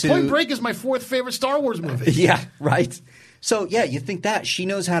Detroit. Point Break is my fourth favorite Star Wars movie. Yeah, right. So you think that she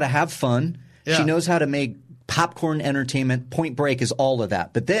knows how to have fun. Yeah. She knows how to make popcorn entertainment. Point Break is all of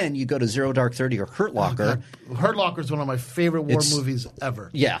that. But then you go to Zero Dark 30 or Hurt Locker. Hurt Locker is one of my favorite war movies ever.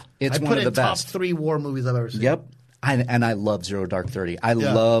 Yeah, it's one of the best. Top 3 war movies I've ever seen. Yep. And I love Zero Dark 30. I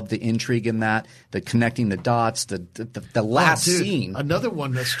love the intrigue in that, the connecting the dots, the last scene. Another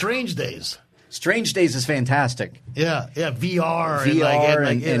one, Strange Days. Strange Days is fantastic. Yeah,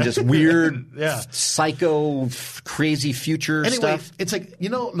 VR. And just weird, psycho, crazy future stuff. It's like,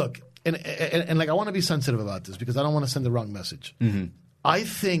 look, and I want to be sensitive about this because I don't want to send the wrong message. Mm-hmm. I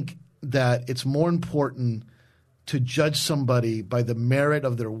think that it's more important to judge somebody by the merit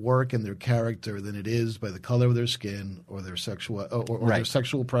of their work and their character than it is by the color of their skin or their sexual or their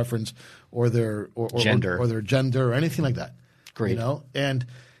sexual preference or their gender or their gender or anything like that. Great. And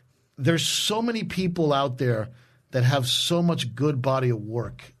there's so many people out there that have so much good body of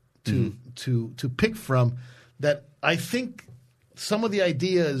work to pick from that I think some of the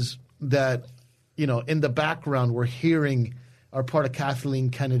ideas that in the background we're hearing are part of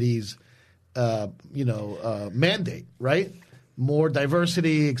Kathleen Kennedy's mandate, right? More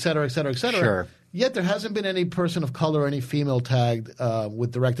diversity, et cetera, et cetera, et cetera. Sure. Yet there hasn't been any person of color, any female tagged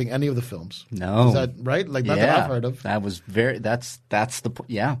with directing any of the films. No. Is that right? Not that I've heard of. That was that's the point.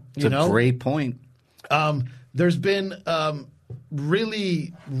 Yeah. It's a great point. There's been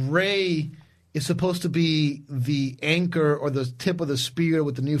really Ray is supposed to be the anchor or the tip of the spear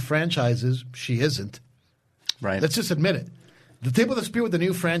with the new franchises. She isn't. Right. Let's just admit it. The tip of the spear with the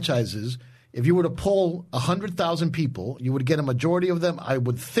new franchises, if you were to poll 100,000 people, you would get a majority of them, I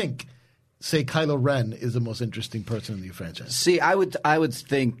would think, say Kylo Ren is the most interesting person in the new franchise. See, I would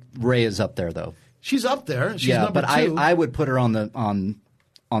think Rey is up there, though. She's up there. She's number 2. I would put her on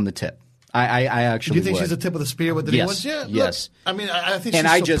the tip. I actually Do you think would. she's the tip of the spear with the new ones? Yeah, yes. Look, I mean, I think and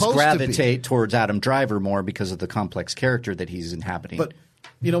she's I just supposed gravitate towards Adam Driver more because of the complex character that he's inhabiting. But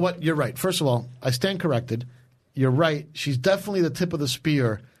you know what? You're right. First of all, I stand corrected. You're right. She's definitely the tip of the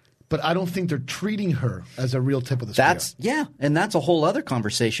spear, but I don't think they're treating her as a real tip of the spear. And that's a whole other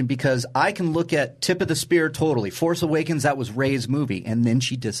conversation because I can look at tip of the spear totally. Force Awakens, that was Rey's movie, and then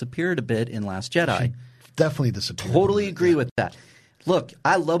she disappeared a bit in Last Jedi. She definitely disappeared. Totally agree with that. Look,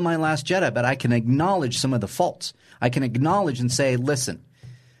 I love my Last Jedi, but I can acknowledge some of the faults. I can acknowledge and say, listen,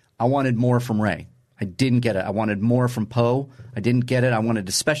 I wanted more from Rey. I didn't get it. I wanted more from Poe. I didn't get it. I wanted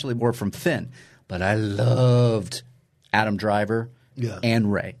especially more from Finn. But I loved Adam Driver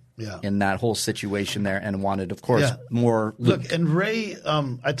and Rey in that whole situation there and wanted, of course, more Luke. Look, and Rey,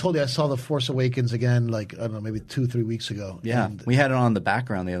 I told you I saw The Force Awakens again like, I don't know, maybe 2-3 weeks ago. Yeah, and we had it on the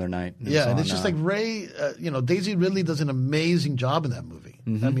background the other night. And it's just like Rey, Daisy Ridley does an amazing job in that movie.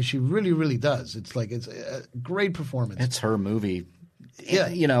 Mm-hmm. I mean, she really, really does. It's like it's a great performance. It's her movie. Yeah.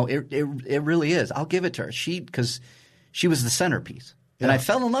 It really is. I'll give it to her. Because she was the centerpiece. And I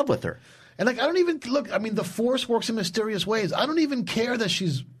fell in love with her. And I don't even look. I mean, the Force works in mysterious ways. I don't even care that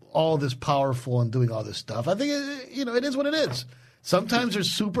she's all this powerful and doing all this stuff. I think it is what it is. Sometimes there's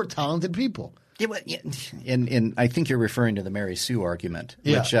super talented people. Yeah, but, and I think you're referring to the Mary Sue argument,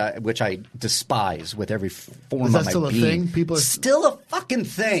 which I despise with every form of my being. Is that still a thing? People are still a fucking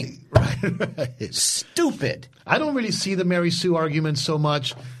thing. Right. Stupid. I don't really see the Mary Sue argument so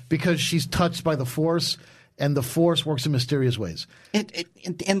much because she's touched by the Force, and the Force works in mysterious ways.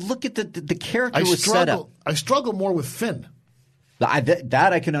 And look at the character was set up. I struggle more with Finn.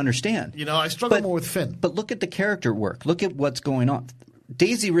 That I can understand. I struggle more with Finn. But look at the character work. Look at what's going on.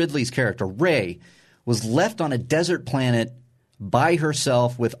 Daisy Ridley's character, Rey, was left on a desert planet by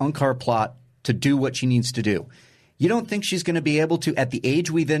herself with Unkar Plutt to do what she needs to do. You don't think she's going to be able to, at the age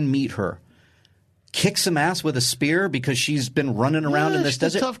we then meet her, kick some ass with a spear because she's been running around in this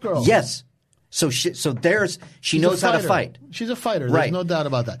desert? She's a tough girl. Yes. So she knows how to fight. She's a fighter. Right. There's no doubt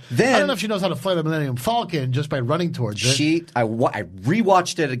about that. Then, I don't know if she knows how to fight a Millennium Falcon just by running towards it. I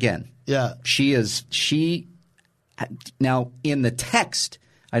rewatched it again. Yeah. Now, in the text,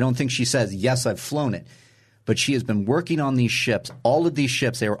 I don't think she says, yes, I've flown it. But she has been working on these ships. All of these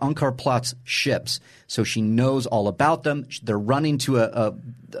ships, they were Unkar Plutt's ships. So she knows all about them. They're running to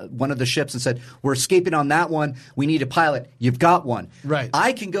one of the ships and said, we're escaping on that one. We need a pilot. You've got one. Right.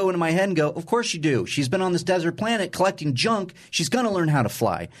 I can go into my head and go, of course you do. She's been on this desert planet collecting junk. She's going to learn how to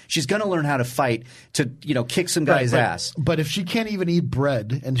fly. She's going to learn how to fight to, kick some guy's ass. But if she can't even eat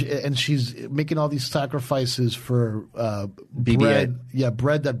bread and she's making all these sacrifices for BB-8.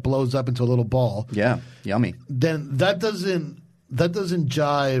 bread that blows up into a little ball. Yeah, yummy. Then that doesn't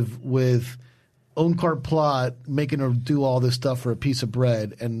jive with Unkar Plutt making her do all this stuff for a piece of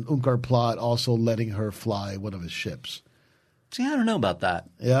bread, and Unkar Plutt also letting her fly one of his ships. See, I don't know about that.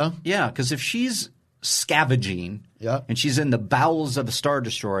 Yeah? Yeah, because if she's scavenging and she's in the bowels of a Star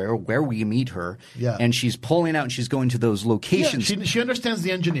Destroyer where we meet her and she's pulling out and she's going to those locations. Yeah, she understands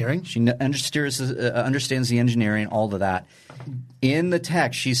the engineering. She understands the engineering, all of that. In the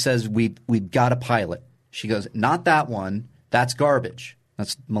text, she says, we've got a pilot. She goes, not that one. That's garbage.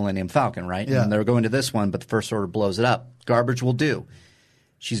 That's Millennium Falcon, right? Yeah. And they're going to this one, but the First Order blows it up. Garbage will do.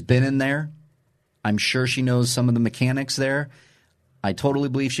 She's been in there. I'm sure she knows some of the mechanics there. I totally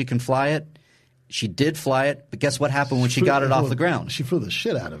believe she can fly it. She did fly it, but guess what happened when she got it off the ground? She flew the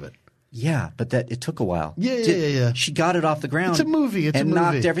shit out of it. Yeah, but it took a while. Yeah. She got it off the ground. It's a movie. And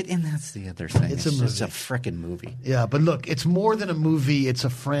knocked everything. And that's the other thing. It's a movie. It's a freaking movie. Yeah, but look, it's more than a movie. It's a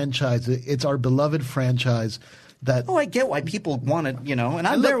franchise. It's our beloved franchise. I get why people want it, and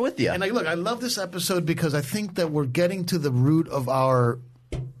I'm there with you. And I love this episode because I think that we're getting to the root of our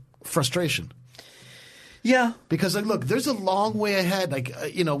frustration. Yeah. Because, look, there's a long way ahead.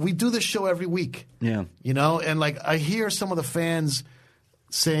 We do this show every week. Yeah. And, I hear some of the fans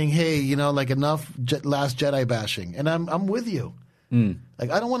saying, hey, enough Last Jedi bashing. And I'm with you. I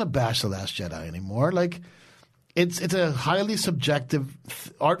don't want to bash The Last Jedi anymore. It's a highly subjective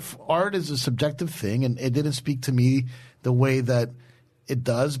art is a subjective thing, and it didn't speak to me the way that it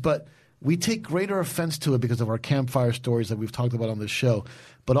does. But we take greater offense to it because of our campfire stories that we've talked about on this show.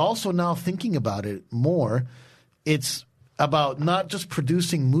 But also now thinking about it more, it's about not just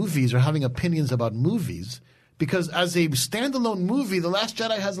producing movies or having opinions about movies. Because as a standalone movie, The Last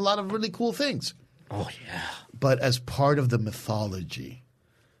Jedi has a lot of really cool things. Oh, yeah. But as part of the mythology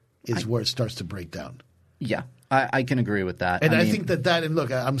is where it starts to break down. Yeah. I can agree with that. And I think that and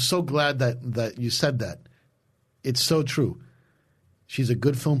look, I'm so glad that you said that. It's so true. She's a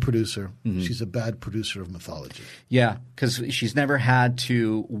good film producer. Mm-hmm. She's a bad producer of mythology. Yeah, because she's never had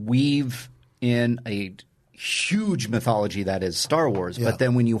to weave in a huge mythology that is Star Wars. Yeah. But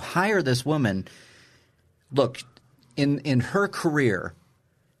then when you hire this woman, look, in her career,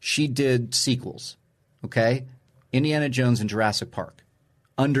 she did sequels, okay? Indiana Jones and Jurassic Park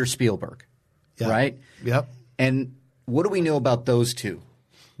under Spielberg, right? Yep. And what do we know about those two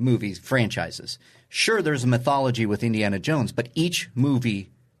movies, franchises? Sure, there's a mythology with Indiana Jones, but each movie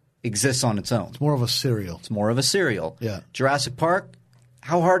exists on its own. It's more of a serial. Yeah. Jurassic Park,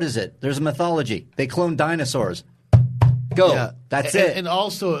 how hard is it? There's a mythology. They clone dinosaurs. Go. Yeah. That's it. And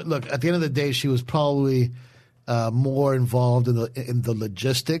also, look, at the end of the day, she was probably more involved in the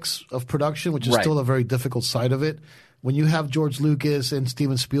logistics of production, which is still a very difficult side of it. When you have George Lucas and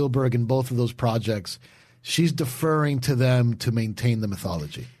Steven Spielberg in both of those projects, she's deferring to them to maintain the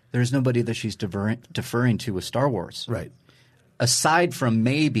mythology. There's nobody that she's deferring to with Star Wars. Right. Aside from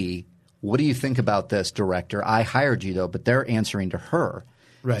maybe, what do you think about this, director? I hired you, though, but they're answering to her.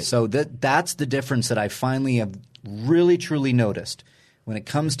 Right. So that's the difference that I finally have really, truly noticed when it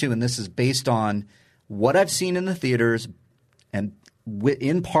comes to, and this is based on what I've seen in the theaters and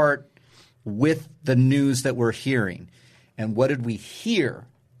in part with the news that we're hearing. And what did we hear?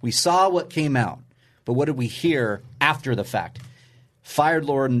 We saw what came out, but what did we hear after the fact? Fired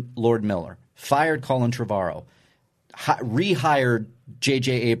Lord Miller. fired Colin Trevorrow, rehired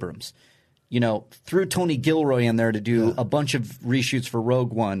J.J. Abrams, threw Tony Gilroy in there to do a bunch of reshoots for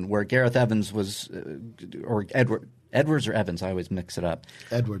Rogue One where Gareth Evans was or Edwards or Evans, I always mix it up.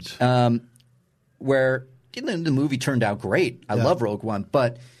 Edwards. Where the movie turned out great. I love Rogue One,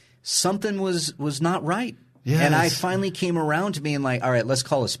 but something was not right. Yes. And I finally came around to being like, all right, let's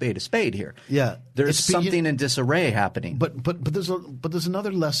call a spade here. Yeah. There's something in disarray happening. But there's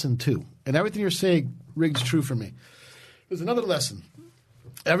another lesson too. And everything you're saying rings true for me. There's another lesson.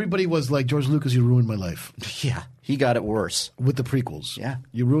 Everybody was like, George Lucas, you ruined my life. Yeah. He got it worse. With the prequels. Yeah.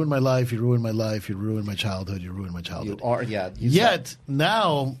 You ruined my life, you ruined my life, you ruined my childhood, you ruined my childhood. Yet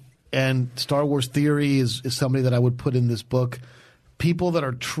now, and Star Wars Theory is somebody that I would put in this book, people that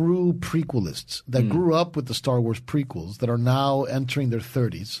are true prequelists, that grew up with the Star Wars prequels, that are now entering their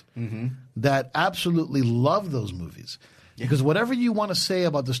 30s, that absolutely love those movies. Yeah. Because whatever you want to say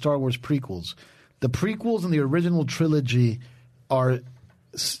about the Star Wars prequels, the prequels and the original trilogy are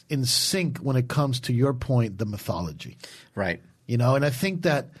in sync when it comes to your point, the mythology. Right. And I think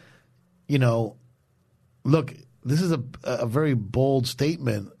that, look, this is a very bold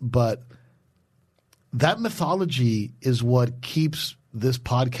statement, but that mythology is what keeps this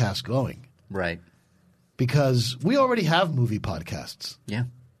podcast going. Right. Because we already have movie podcasts. Yeah.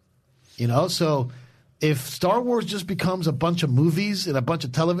 So if Star Wars just becomes a bunch of movies and a bunch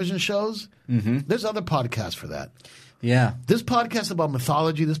of television shows, there's other podcasts for that. Yeah. This podcast is about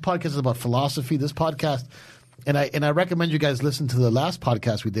mythology. This podcast is about philosophy. This podcast, and I recommend you guys listen to the last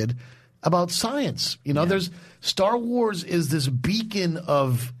podcast we did about science. There's Star Wars is this beacon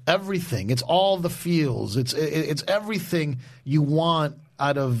of everything. It's all the feels. It's everything you want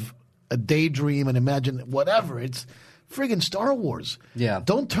out of a daydream and imagine whatever. It's friggin' Star Wars. Yeah.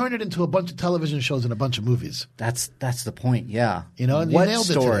 Don't turn it into a bunch of television shows and a bunch of movies. That's the point. Yeah. And what you nailed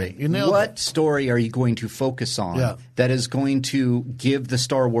story? it today. You nailed what it. story are you going to focus on that is going to give the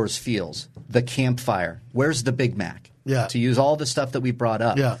Star Wars feels? The campfire. Where's the Big Mac? Yeah. To use all the stuff that we brought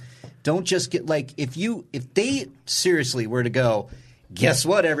up. Yeah. Don't just get if they seriously were to go, guess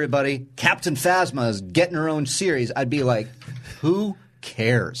what, everybody? Captain Phasma is getting her own series. I'd be like, who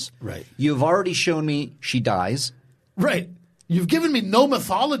cares? Right. You've already shown me she dies. Right. You've given me no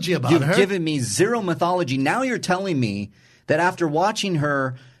mythology about her. You've given me zero mythology. Now you're telling me that after watching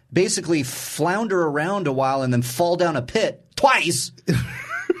her basically flounder around a while and then fall down a pit twice,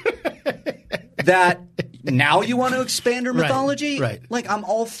 that now you want to expand her mythology? Right. Like, I'm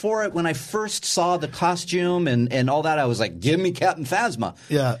all for it. When I first saw the costume and all that, I was like, give me Captain Phasma.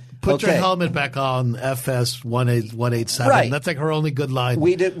 Yeah. Put your helmet back on, FS 187. Right. That's like her only good line.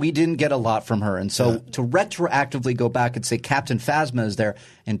 We didn't get a lot from her. And so to retroactively go back and say Captain Phasma is there,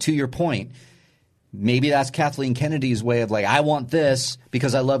 and to your point, maybe that's Kathleen Kennedy's way of like, I want this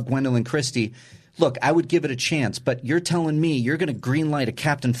because I love Gwendolyn Christie. Look, I would give it a chance, but you're telling me you're going to greenlight a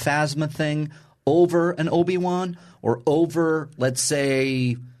Captain Phasma thing over an Obi-Wan or over, let's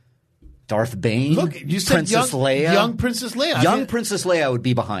say, Darth Bane? Look, you said Princess Leia? Young Princess Leia. Young Princess Leia I would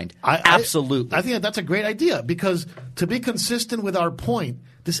be behind. Absolutely. I think that's a great idea because to be consistent with our point,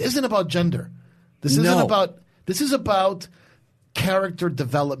 this isn't about gender. This is about character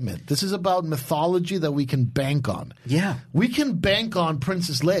development. This is about mythology that we can bank on. Yeah. We can bank on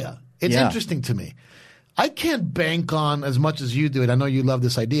Princess Leia. It's interesting to me. I can't bank on as much as you do it. I know you love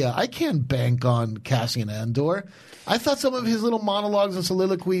this idea. I can't bank on Cassian Andor. I thought some of his little monologues and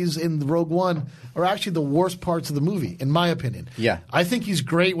soliloquies in Rogue One are actually the worst parts of the movie, in my opinion. Yeah. I think he's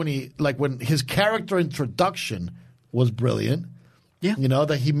great when his character introduction was brilliant. Yeah.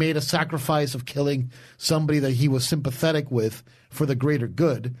 That he made a sacrifice of killing somebody that he was sympathetic with for the greater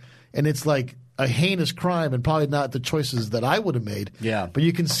good. And it's like a heinous crime and probably not the choices that I would have made. Yeah. But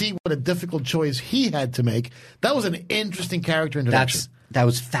you can see what a difficult choice he had to make. That was an interesting character introduction. That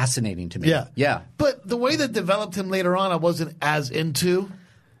was fascinating to me. Yeah. Yeah. But the way that developed him later on, I wasn't as into.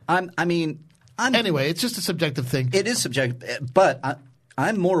 Anyway, it's just a subjective thing. It is subjective, but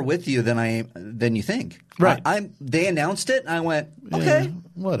I'm more with you than you think. Right. They announced it, and I went, okay. Yeah,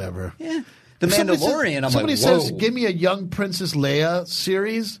 whatever. Yeah. The Mandalorian, somebody says, give me a young Princess Leia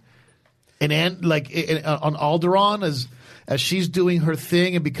series on Alderaan as she's doing her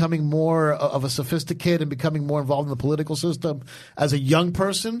thing and becoming more of a sophisticated and becoming more involved in the political system as a young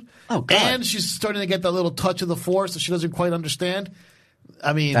person. Oh, God. And she's starting to get that little touch of the Force that she doesn't quite understand.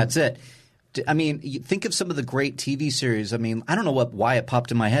 That's it. You think of some of the great TV series. I don't know why it popped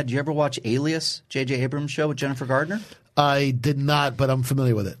in my head. Did you ever watch Alias, J.J. Abrams' show with Jennifer Gardner? I did not, but I'm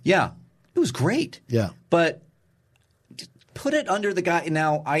familiar with it. Yeah. It was great. Yeah. But put it under the guy.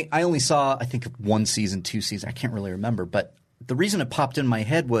 Now, I only saw, I think, 1 season, 2 seasons. I can't really remember. But the reason it popped in my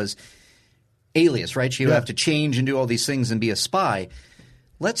head was alias, right? She would have to change and do all these things and be a spy.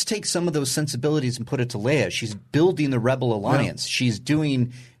 Let's take some of those sensibilities and put it to Leia. She's building the Rebel Alliance. She's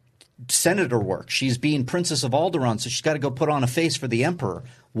doing senator work. She's being Princess of Alderaan, so she's got to go put on a face for the Emperor.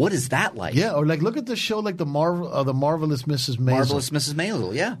 What is that like? Yeah, or like look at the show like the Marvelous Mrs. Maisel. Marvelous Mrs.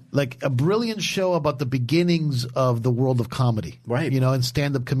 Maisel, yeah. Like a brilliant show about the beginnings of the world of comedy. Right. You know, and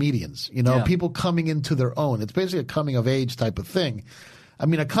stand-up comedians. You know, people coming into their own. It's basically a coming-of-age type of thing. I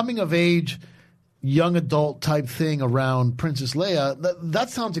mean, a coming-of-age young adult type thing around Princess Leia, that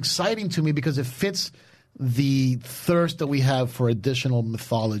sounds exciting to me because it fits the thirst that we have for additional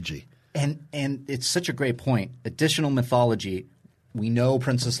mythology. And it's such a great point. Additional mythology. We know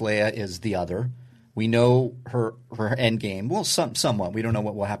Princess Leia is the other. We know her end game. Well, somewhat. We don't know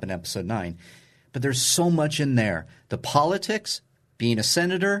what will happen in Episode 9. But there's so much in there. The politics, being a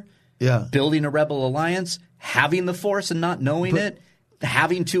senator, building a rebel alliance, having the Force and not knowing it,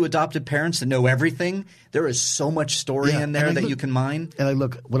 having two adopted parents that know everything. There is so much story in there that you can mine. And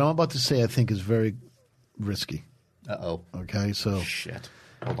look, what I'm about to say I think is very risky. Uh-oh. Okay, so. Shit.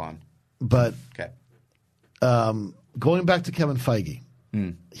 Hold on. But okay. Going back to Kevin Feige,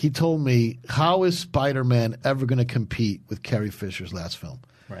 he told me, how is Spider-Man ever going to compete with Carrie Fisher's last film?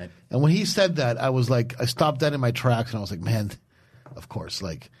 Right. And when he said that, I was like, I stopped dead in my tracks and I was like, man, of course,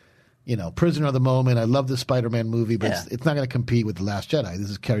 like, you know, prisoner of the moment. I love the Spider-Man movie, but it's not going to compete with The Last Jedi. This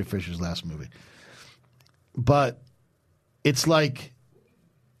is Carrie Fisher's last movie. But it's like,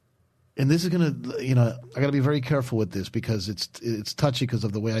 and this is going to, you know, I got to be very careful with this because it's touchy because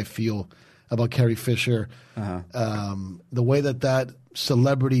of the way I feel about Carrie Fisher. The way that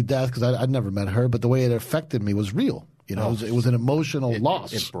celebrity death, because I'd never met her, but the way it affected me was real. You know, it was an emotional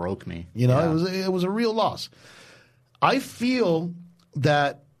loss. It broke me. You know, it was a real loss. I feel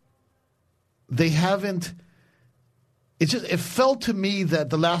that they haven't. It felt to me that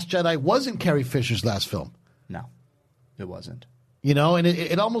The Last Jedi wasn't Carrie Fisher's last film. No, it wasn't. You know, and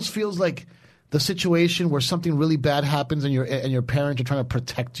it almost feels like the situation where something really bad happens and your parents are trying to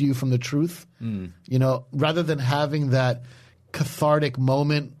protect you from the truth. You know, rather than having that cathartic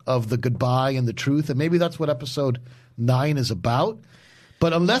moment of the goodbye and the truth, and maybe that's what Episode 9 is about.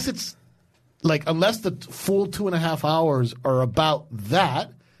 But unless the full 2.5 hours are about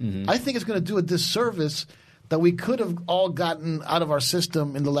that, I think it's going to do a disservice that we could have all gotten out of our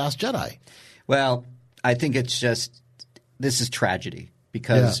system in The Last Jedi. Well, I think it's just this is tragedy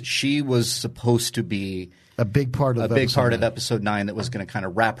because she was supposed to be a big part of Episode 9 that was going to kind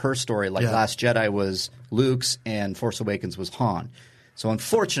of wrap her story like Last Jedi was Luke's and Force Awakens was Han. So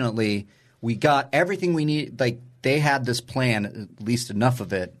unfortunately, we got everything we need. Like they had this plan, at least enough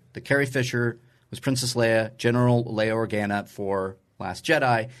of it. The Carrie Fisher was Princess Leia, General Leia Organa for Last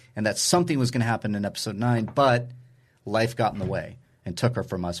Jedi, and that something was going to happen in Episode 9, but life got in the way and took her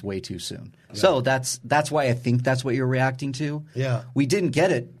from us way too soon. Yeah. So that's why I think that's what you're reacting to. Yeah. We didn't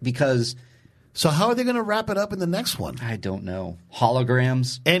get it because – so how are they going to wrap it up in the next one? I don't know.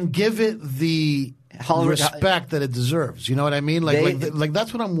 Holograms. And give it the respect that it deserves. You know what I mean? Like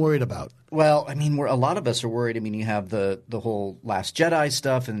that's what I'm worried about. Well, I mean, a lot of us are worried. I mean, you have the whole Last Jedi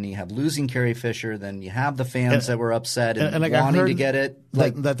stuff, and then you have losing Carrie Fisher. Then you have the fans that were upset and like wanting to get it.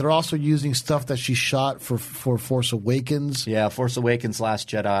 That they're also using stuff that she shot for Force Awakens. Yeah, Force Awakens, Last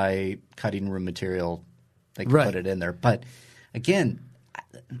Jedi, cutting room material. They can put it in there. But again,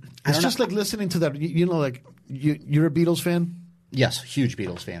 it's just like listening to that. You know, like you're a Beatles fan? Yes, huge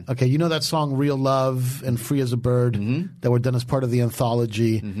Beatles fan. Okay, you know that song "Real Love" and "Free as a Bird" that were done as part of the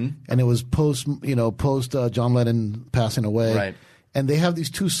anthology, and it was post John Lennon passing away. Right. And they have these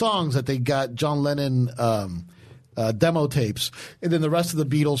two songs that they got John Lennon demo tapes, and then the rest of the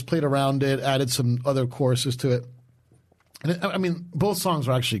Beatles played around it, added some other choruses to it. And I mean, both songs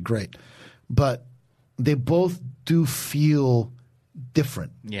are actually great, but they both do feel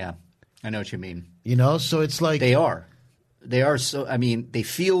different. Yeah, I know what you mean. You know, so it's like they are so. I mean, they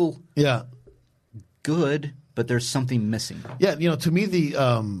feel good, but there's something missing. Yeah, you know, to me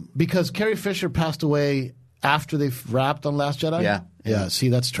because Carrie Fisher passed away after they wrapped on Last Jedi. Yeah. See,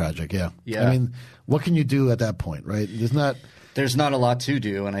 that's tragic. Yeah. I mean, what can you do at that point, right? There's not a lot to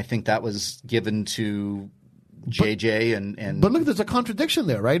do, and I think that was given to JJ and. But look, there's a contradiction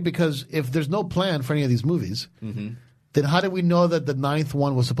there, right? Because if there's no plan for any of these movies, then how did we know that the 9th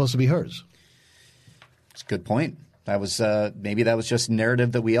one was supposed to be hers? It's a good point. That was maybe that was just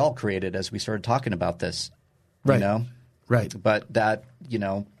narrative that we all created as we started talking about this. Right. You know? Right. But that, you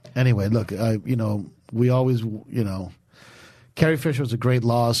know. Anyway, look, we always, Carrie Fisher was a great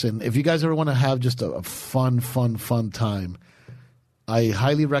loss. And if you guys ever want to have just a fun time, I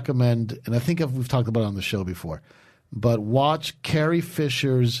highly recommend, and I think we've talked about it on the show before, but watch Carrie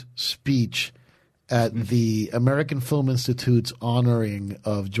Fisher's speech at the American Film Institute's honoring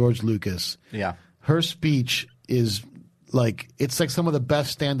of George Lucas. Yeah. Her speech is it's like some of the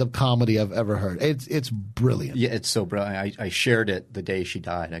best stand-up comedy I've ever heard. It's brilliant. Yeah, it's so brilliant. I shared it the day she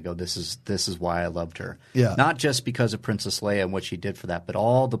died. I go, this is why I loved her. Yeah. Not just because of Princess Leia and what she did for that, but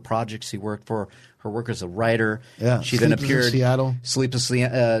all the projects she worked for. Her work as a writer. Yeah. She Sleepless then appeared in Seattle. Sleepless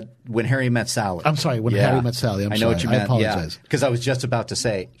When Harry Met Sally. I'm sorry, When Harry Met Sally. I know what you meant. I apologize. Because I was just about to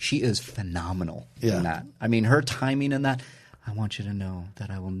say she is phenomenal in that. I mean, her timing in that. I want you to know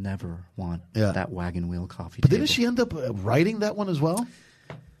that I will never want that wagon wheel coffee But table. didn't she end up writing that one as well?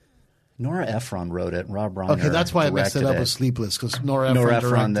 Nora Ephron wrote it. Rob Reiner Okay, that's why I mixed it up directed with Sleepless, because Nora Ephron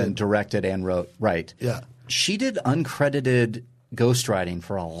directed. then directed and wrote. Right. Yeah. She did uncredited ghostwriting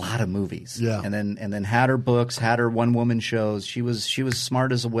for a lot of movies. Yeah. And then had her books, had her one-woman shows. She was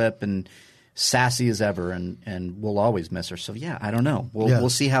smart as a whip and sassy as ever, and we'll always miss her. So, yeah, I don't know. We'll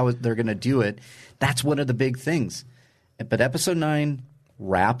see how they're going to do it. That's one of the big things. But Episode 9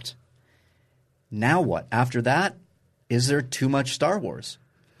 wrapped. Now what? After that, is there too much Star Wars?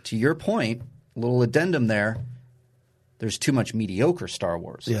 To your point, a little addendum there, there's too much mediocre Star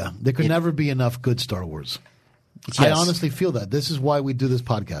Wars. Yeah, there could never be enough good Star Wars. Yes. I honestly feel that. This is why we do this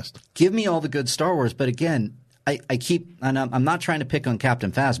podcast. Give me all the good Star Wars, but again, I keep – and I'm not trying to pick on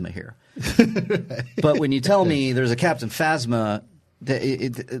Captain Phasma here. But when you tell me there's a Captain Phasma –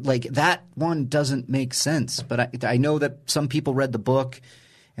 that one doesn't make sense. But I know that some people read the book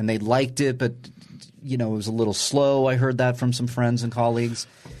and they liked it, but it was a little slow. I heard that from some friends and colleagues.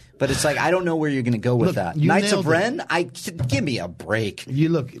 But it's like I don't know where you're going to go with that. Knights of Ren, give me a break. You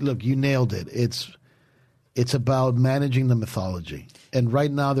look, you nailed it. It's about managing the mythology, and right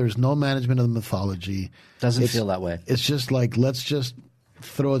now there's no management of the mythology. Doesn't feel that way. It's just like let's just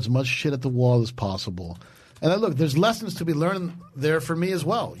throw as much shit at the wall as possible. And look, there's lessons to be learned there for me as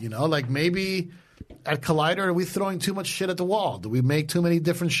well. Like maybe at Collider, are we throwing too much shit at the wall? Do we make too many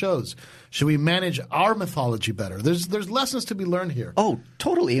different shows? Should we manage our mythology better? There's lessons to be learned here. Oh,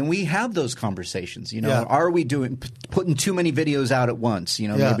 totally. And we have those conversations. Are we putting too many videos out at once?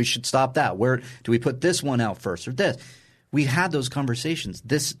 Maybe we should stop that. Where do we put this one out first or this? We had those conversations.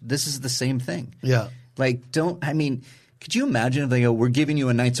 This is the same thing. Yeah. Could you imagine if they go, we're giving you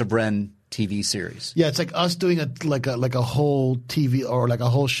a Knights of Ren TV series? Yeah, it's like us doing a whole TV or like a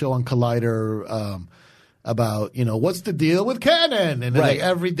whole show on Collider about what's the deal with canon, and right.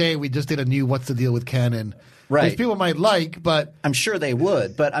 every day we just did a new what's the deal with canon, right? Which people might like, but I'm sure they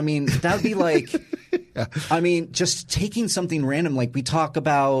would. But that would be like, just taking something random. Like we talk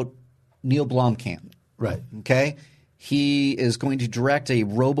about Neil Blomkamp, right? Okay, he is going to direct a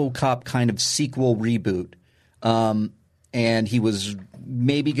RoboCop kind of sequel reboot. And he was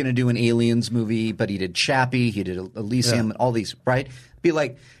maybe going to do an Aliens movie, but he did Chappie, he did Elysium, all these, right? Be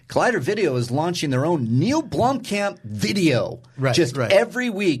like, Collider Video is launching their own Neil Blomkamp video. Right, every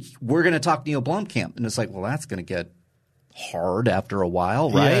week, we're going to talk Neil Blomkamp. And it's like, well, that's going to get hard after a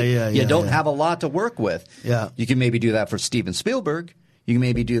while, right? You don't have a lot to work with. Yeah. You can maybe do that for Steven Spielberg. You can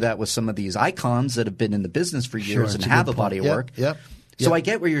maybe do that with some of these icons that have been in the business for years and have a body of work. Yep. So I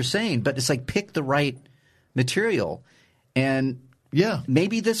get what you're saying, but it's like pick the right material. And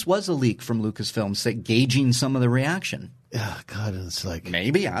maybe this was a leak from Lucasfilm, gauging some of the reaction. Yeah, God, it's like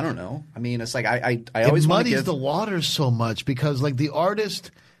maybe I don't know. It's like I always want to give the waters so much because the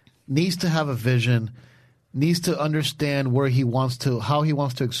artist needs to have a vision, needs to understand how he wants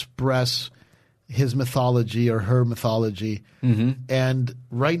to express his mythology or her mythology, and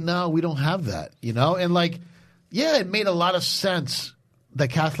right now we don't have that, And it made a lot of sense that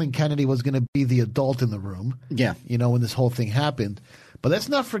Kathleen Kennedy was going to be the adult in the room. Yeah. When this whole thing happened. But let's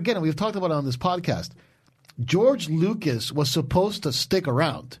not forget, and we've talked about it on this podcast, George Lucas was supposed to stick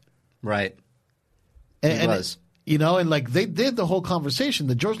around. Right. He was. They did the whole conversation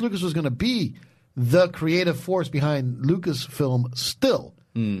that George Lucas was going to be the creative force behind Lucasfilm still.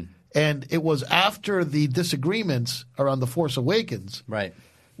 And it was after the disagreements around The Force Awakens. Right.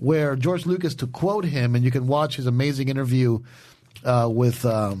 Where George Lucas, to quote him, and you can watch his amazing interview with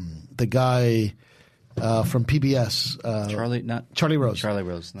the guy from PBS, Charlie Rose. Charlie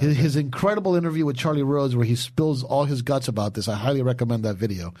Rose. His incredible interview with Charlie Rose, where he spills all his guts about this. I highly recommend that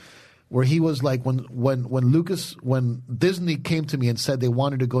video. Where he was like, when Disney came to me and said they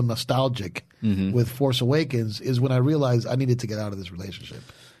wanted to go nostalgic with Force Awakens, is when I realized I needed to get out of this relationship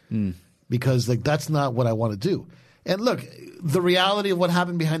because that's not what I want to do. And look, the reality of what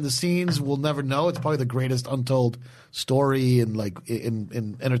happened behind the scenes, we'll never know. It's probably the greatest untold story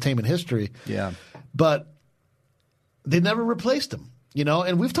in entertainment history. Yeah. But they never replaced him,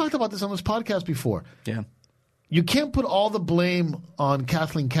 And we've talked about this on this podcast before. Yeah. You can't put all the blame on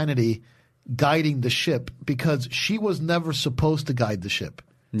Kathleen Kennedy guiding the ship because she was never supposed to guide the ship.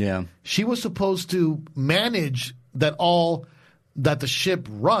 Yeah. She was supposed to manage that the ship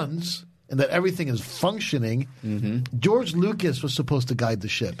runs and that everything is functioning. Mm-hmm. George Lucas was supposed to guide the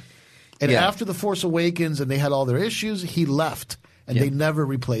ship. And after The Force Awakens and they had all their issues, he left and they never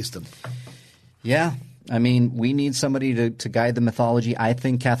replaced him. Yeah. I mean, we need somebody to guide the mythology. I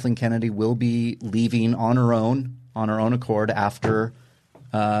think Kathleen Kennedy will be leaving on her own accord after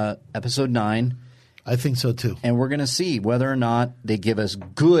Episode 9. I think so too. And we're going to see whether or not they give us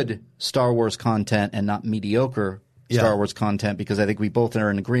good Star Wars content and not mediocre Star Wars content, because I think we both are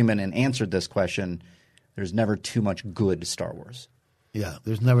in agreement and answered this question. There's never too much good Star Wars. Yeah,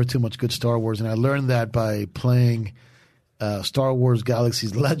 there's never too much good Star Wars. And I learned that by playing Star Wars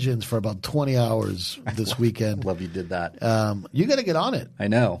Galaxy's Legends for about 20 hours this weekend. I love you did that. You got to get on it. I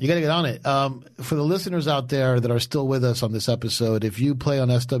know. You got to get on it. For the listeners out there that are still with us on this episode, if you play on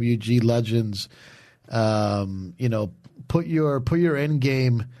SWG Legends, put your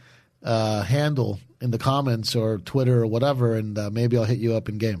in-game handle in the comments or Twitter or whatever, and maybe I'll hit you up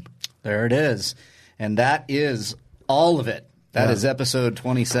in game. There it is. And that is all of it. That is episode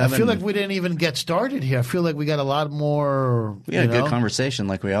 27. I feel like we didn't even get started here. I feel like we got a lot more. We had a good conversation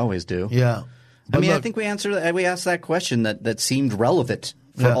like we always do. Yeah. But I think we asked that question that seemed relevant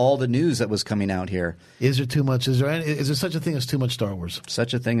for all the news that was coming out here. Is there too much? Is there such a thing as too much Star Wars?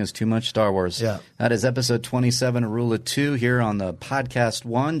 Such a thing as too much Star Wars. Yeah. That is episode 27, Rule of 2 here on the Podcast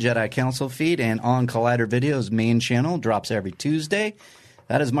One Jedi Council feed and on Collider Video's main channel. Drops every Tuesday.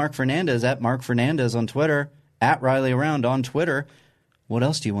 That is Mark Fernandez at Mark Fernandez on Twitter, at Riley Around on Twitter. What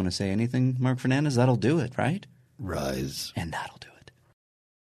else do you want to say? Anything, Mark Fernandez? That'll do it, right? Rise. And that'll do it.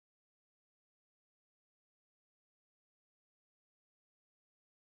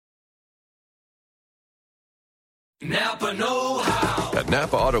 Napa know-how. At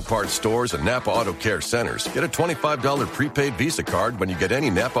Napa Auto Parts stores and Napa Auto Care Centers, get a $25 prepaid Visa card when you get any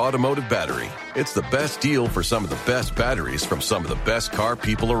Napa Automotive battery. It's the best deal for some of the best batteries from some of the best car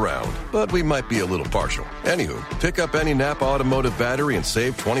people around. But we might be a little partial. Anywho, pick up any Napa Automotive battery and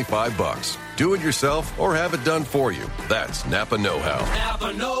save $25. Do it yourself or have it done for you. That's Napa know-how.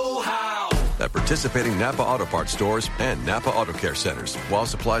 Napa know-how. At participating Napa Auto Parts stores and Napa Auto Care Centers while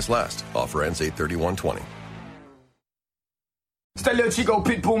supplies last. Offer ends 8/31/20. It's that little Chico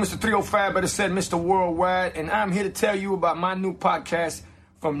Pitbull, Mr. 305, better said Mr. Worldwide, and I'm here to tell you about my new podcast,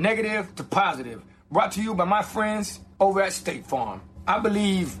 From Negative to Positive, brought to you by my friends over at State Farm. I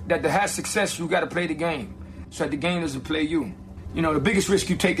believe that to have success, you got to play the game, so that the game doesn't play you. You know, the biggest risk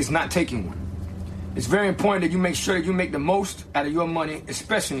you take is not taking one. It's very important that you make sure that you make the most out of your money,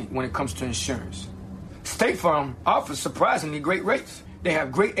 especially when it comes to insurance. State Farm offers surprisingly great rates. They have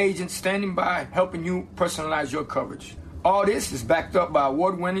great agents standing by helping you personalize your coverage. All this is backed up by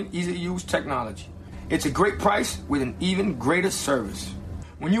award-winning, easy-to-use technology. It's a great price with an even greater service.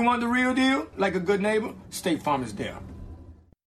 When you want the real deal, like a good neighbor, State Farm is there.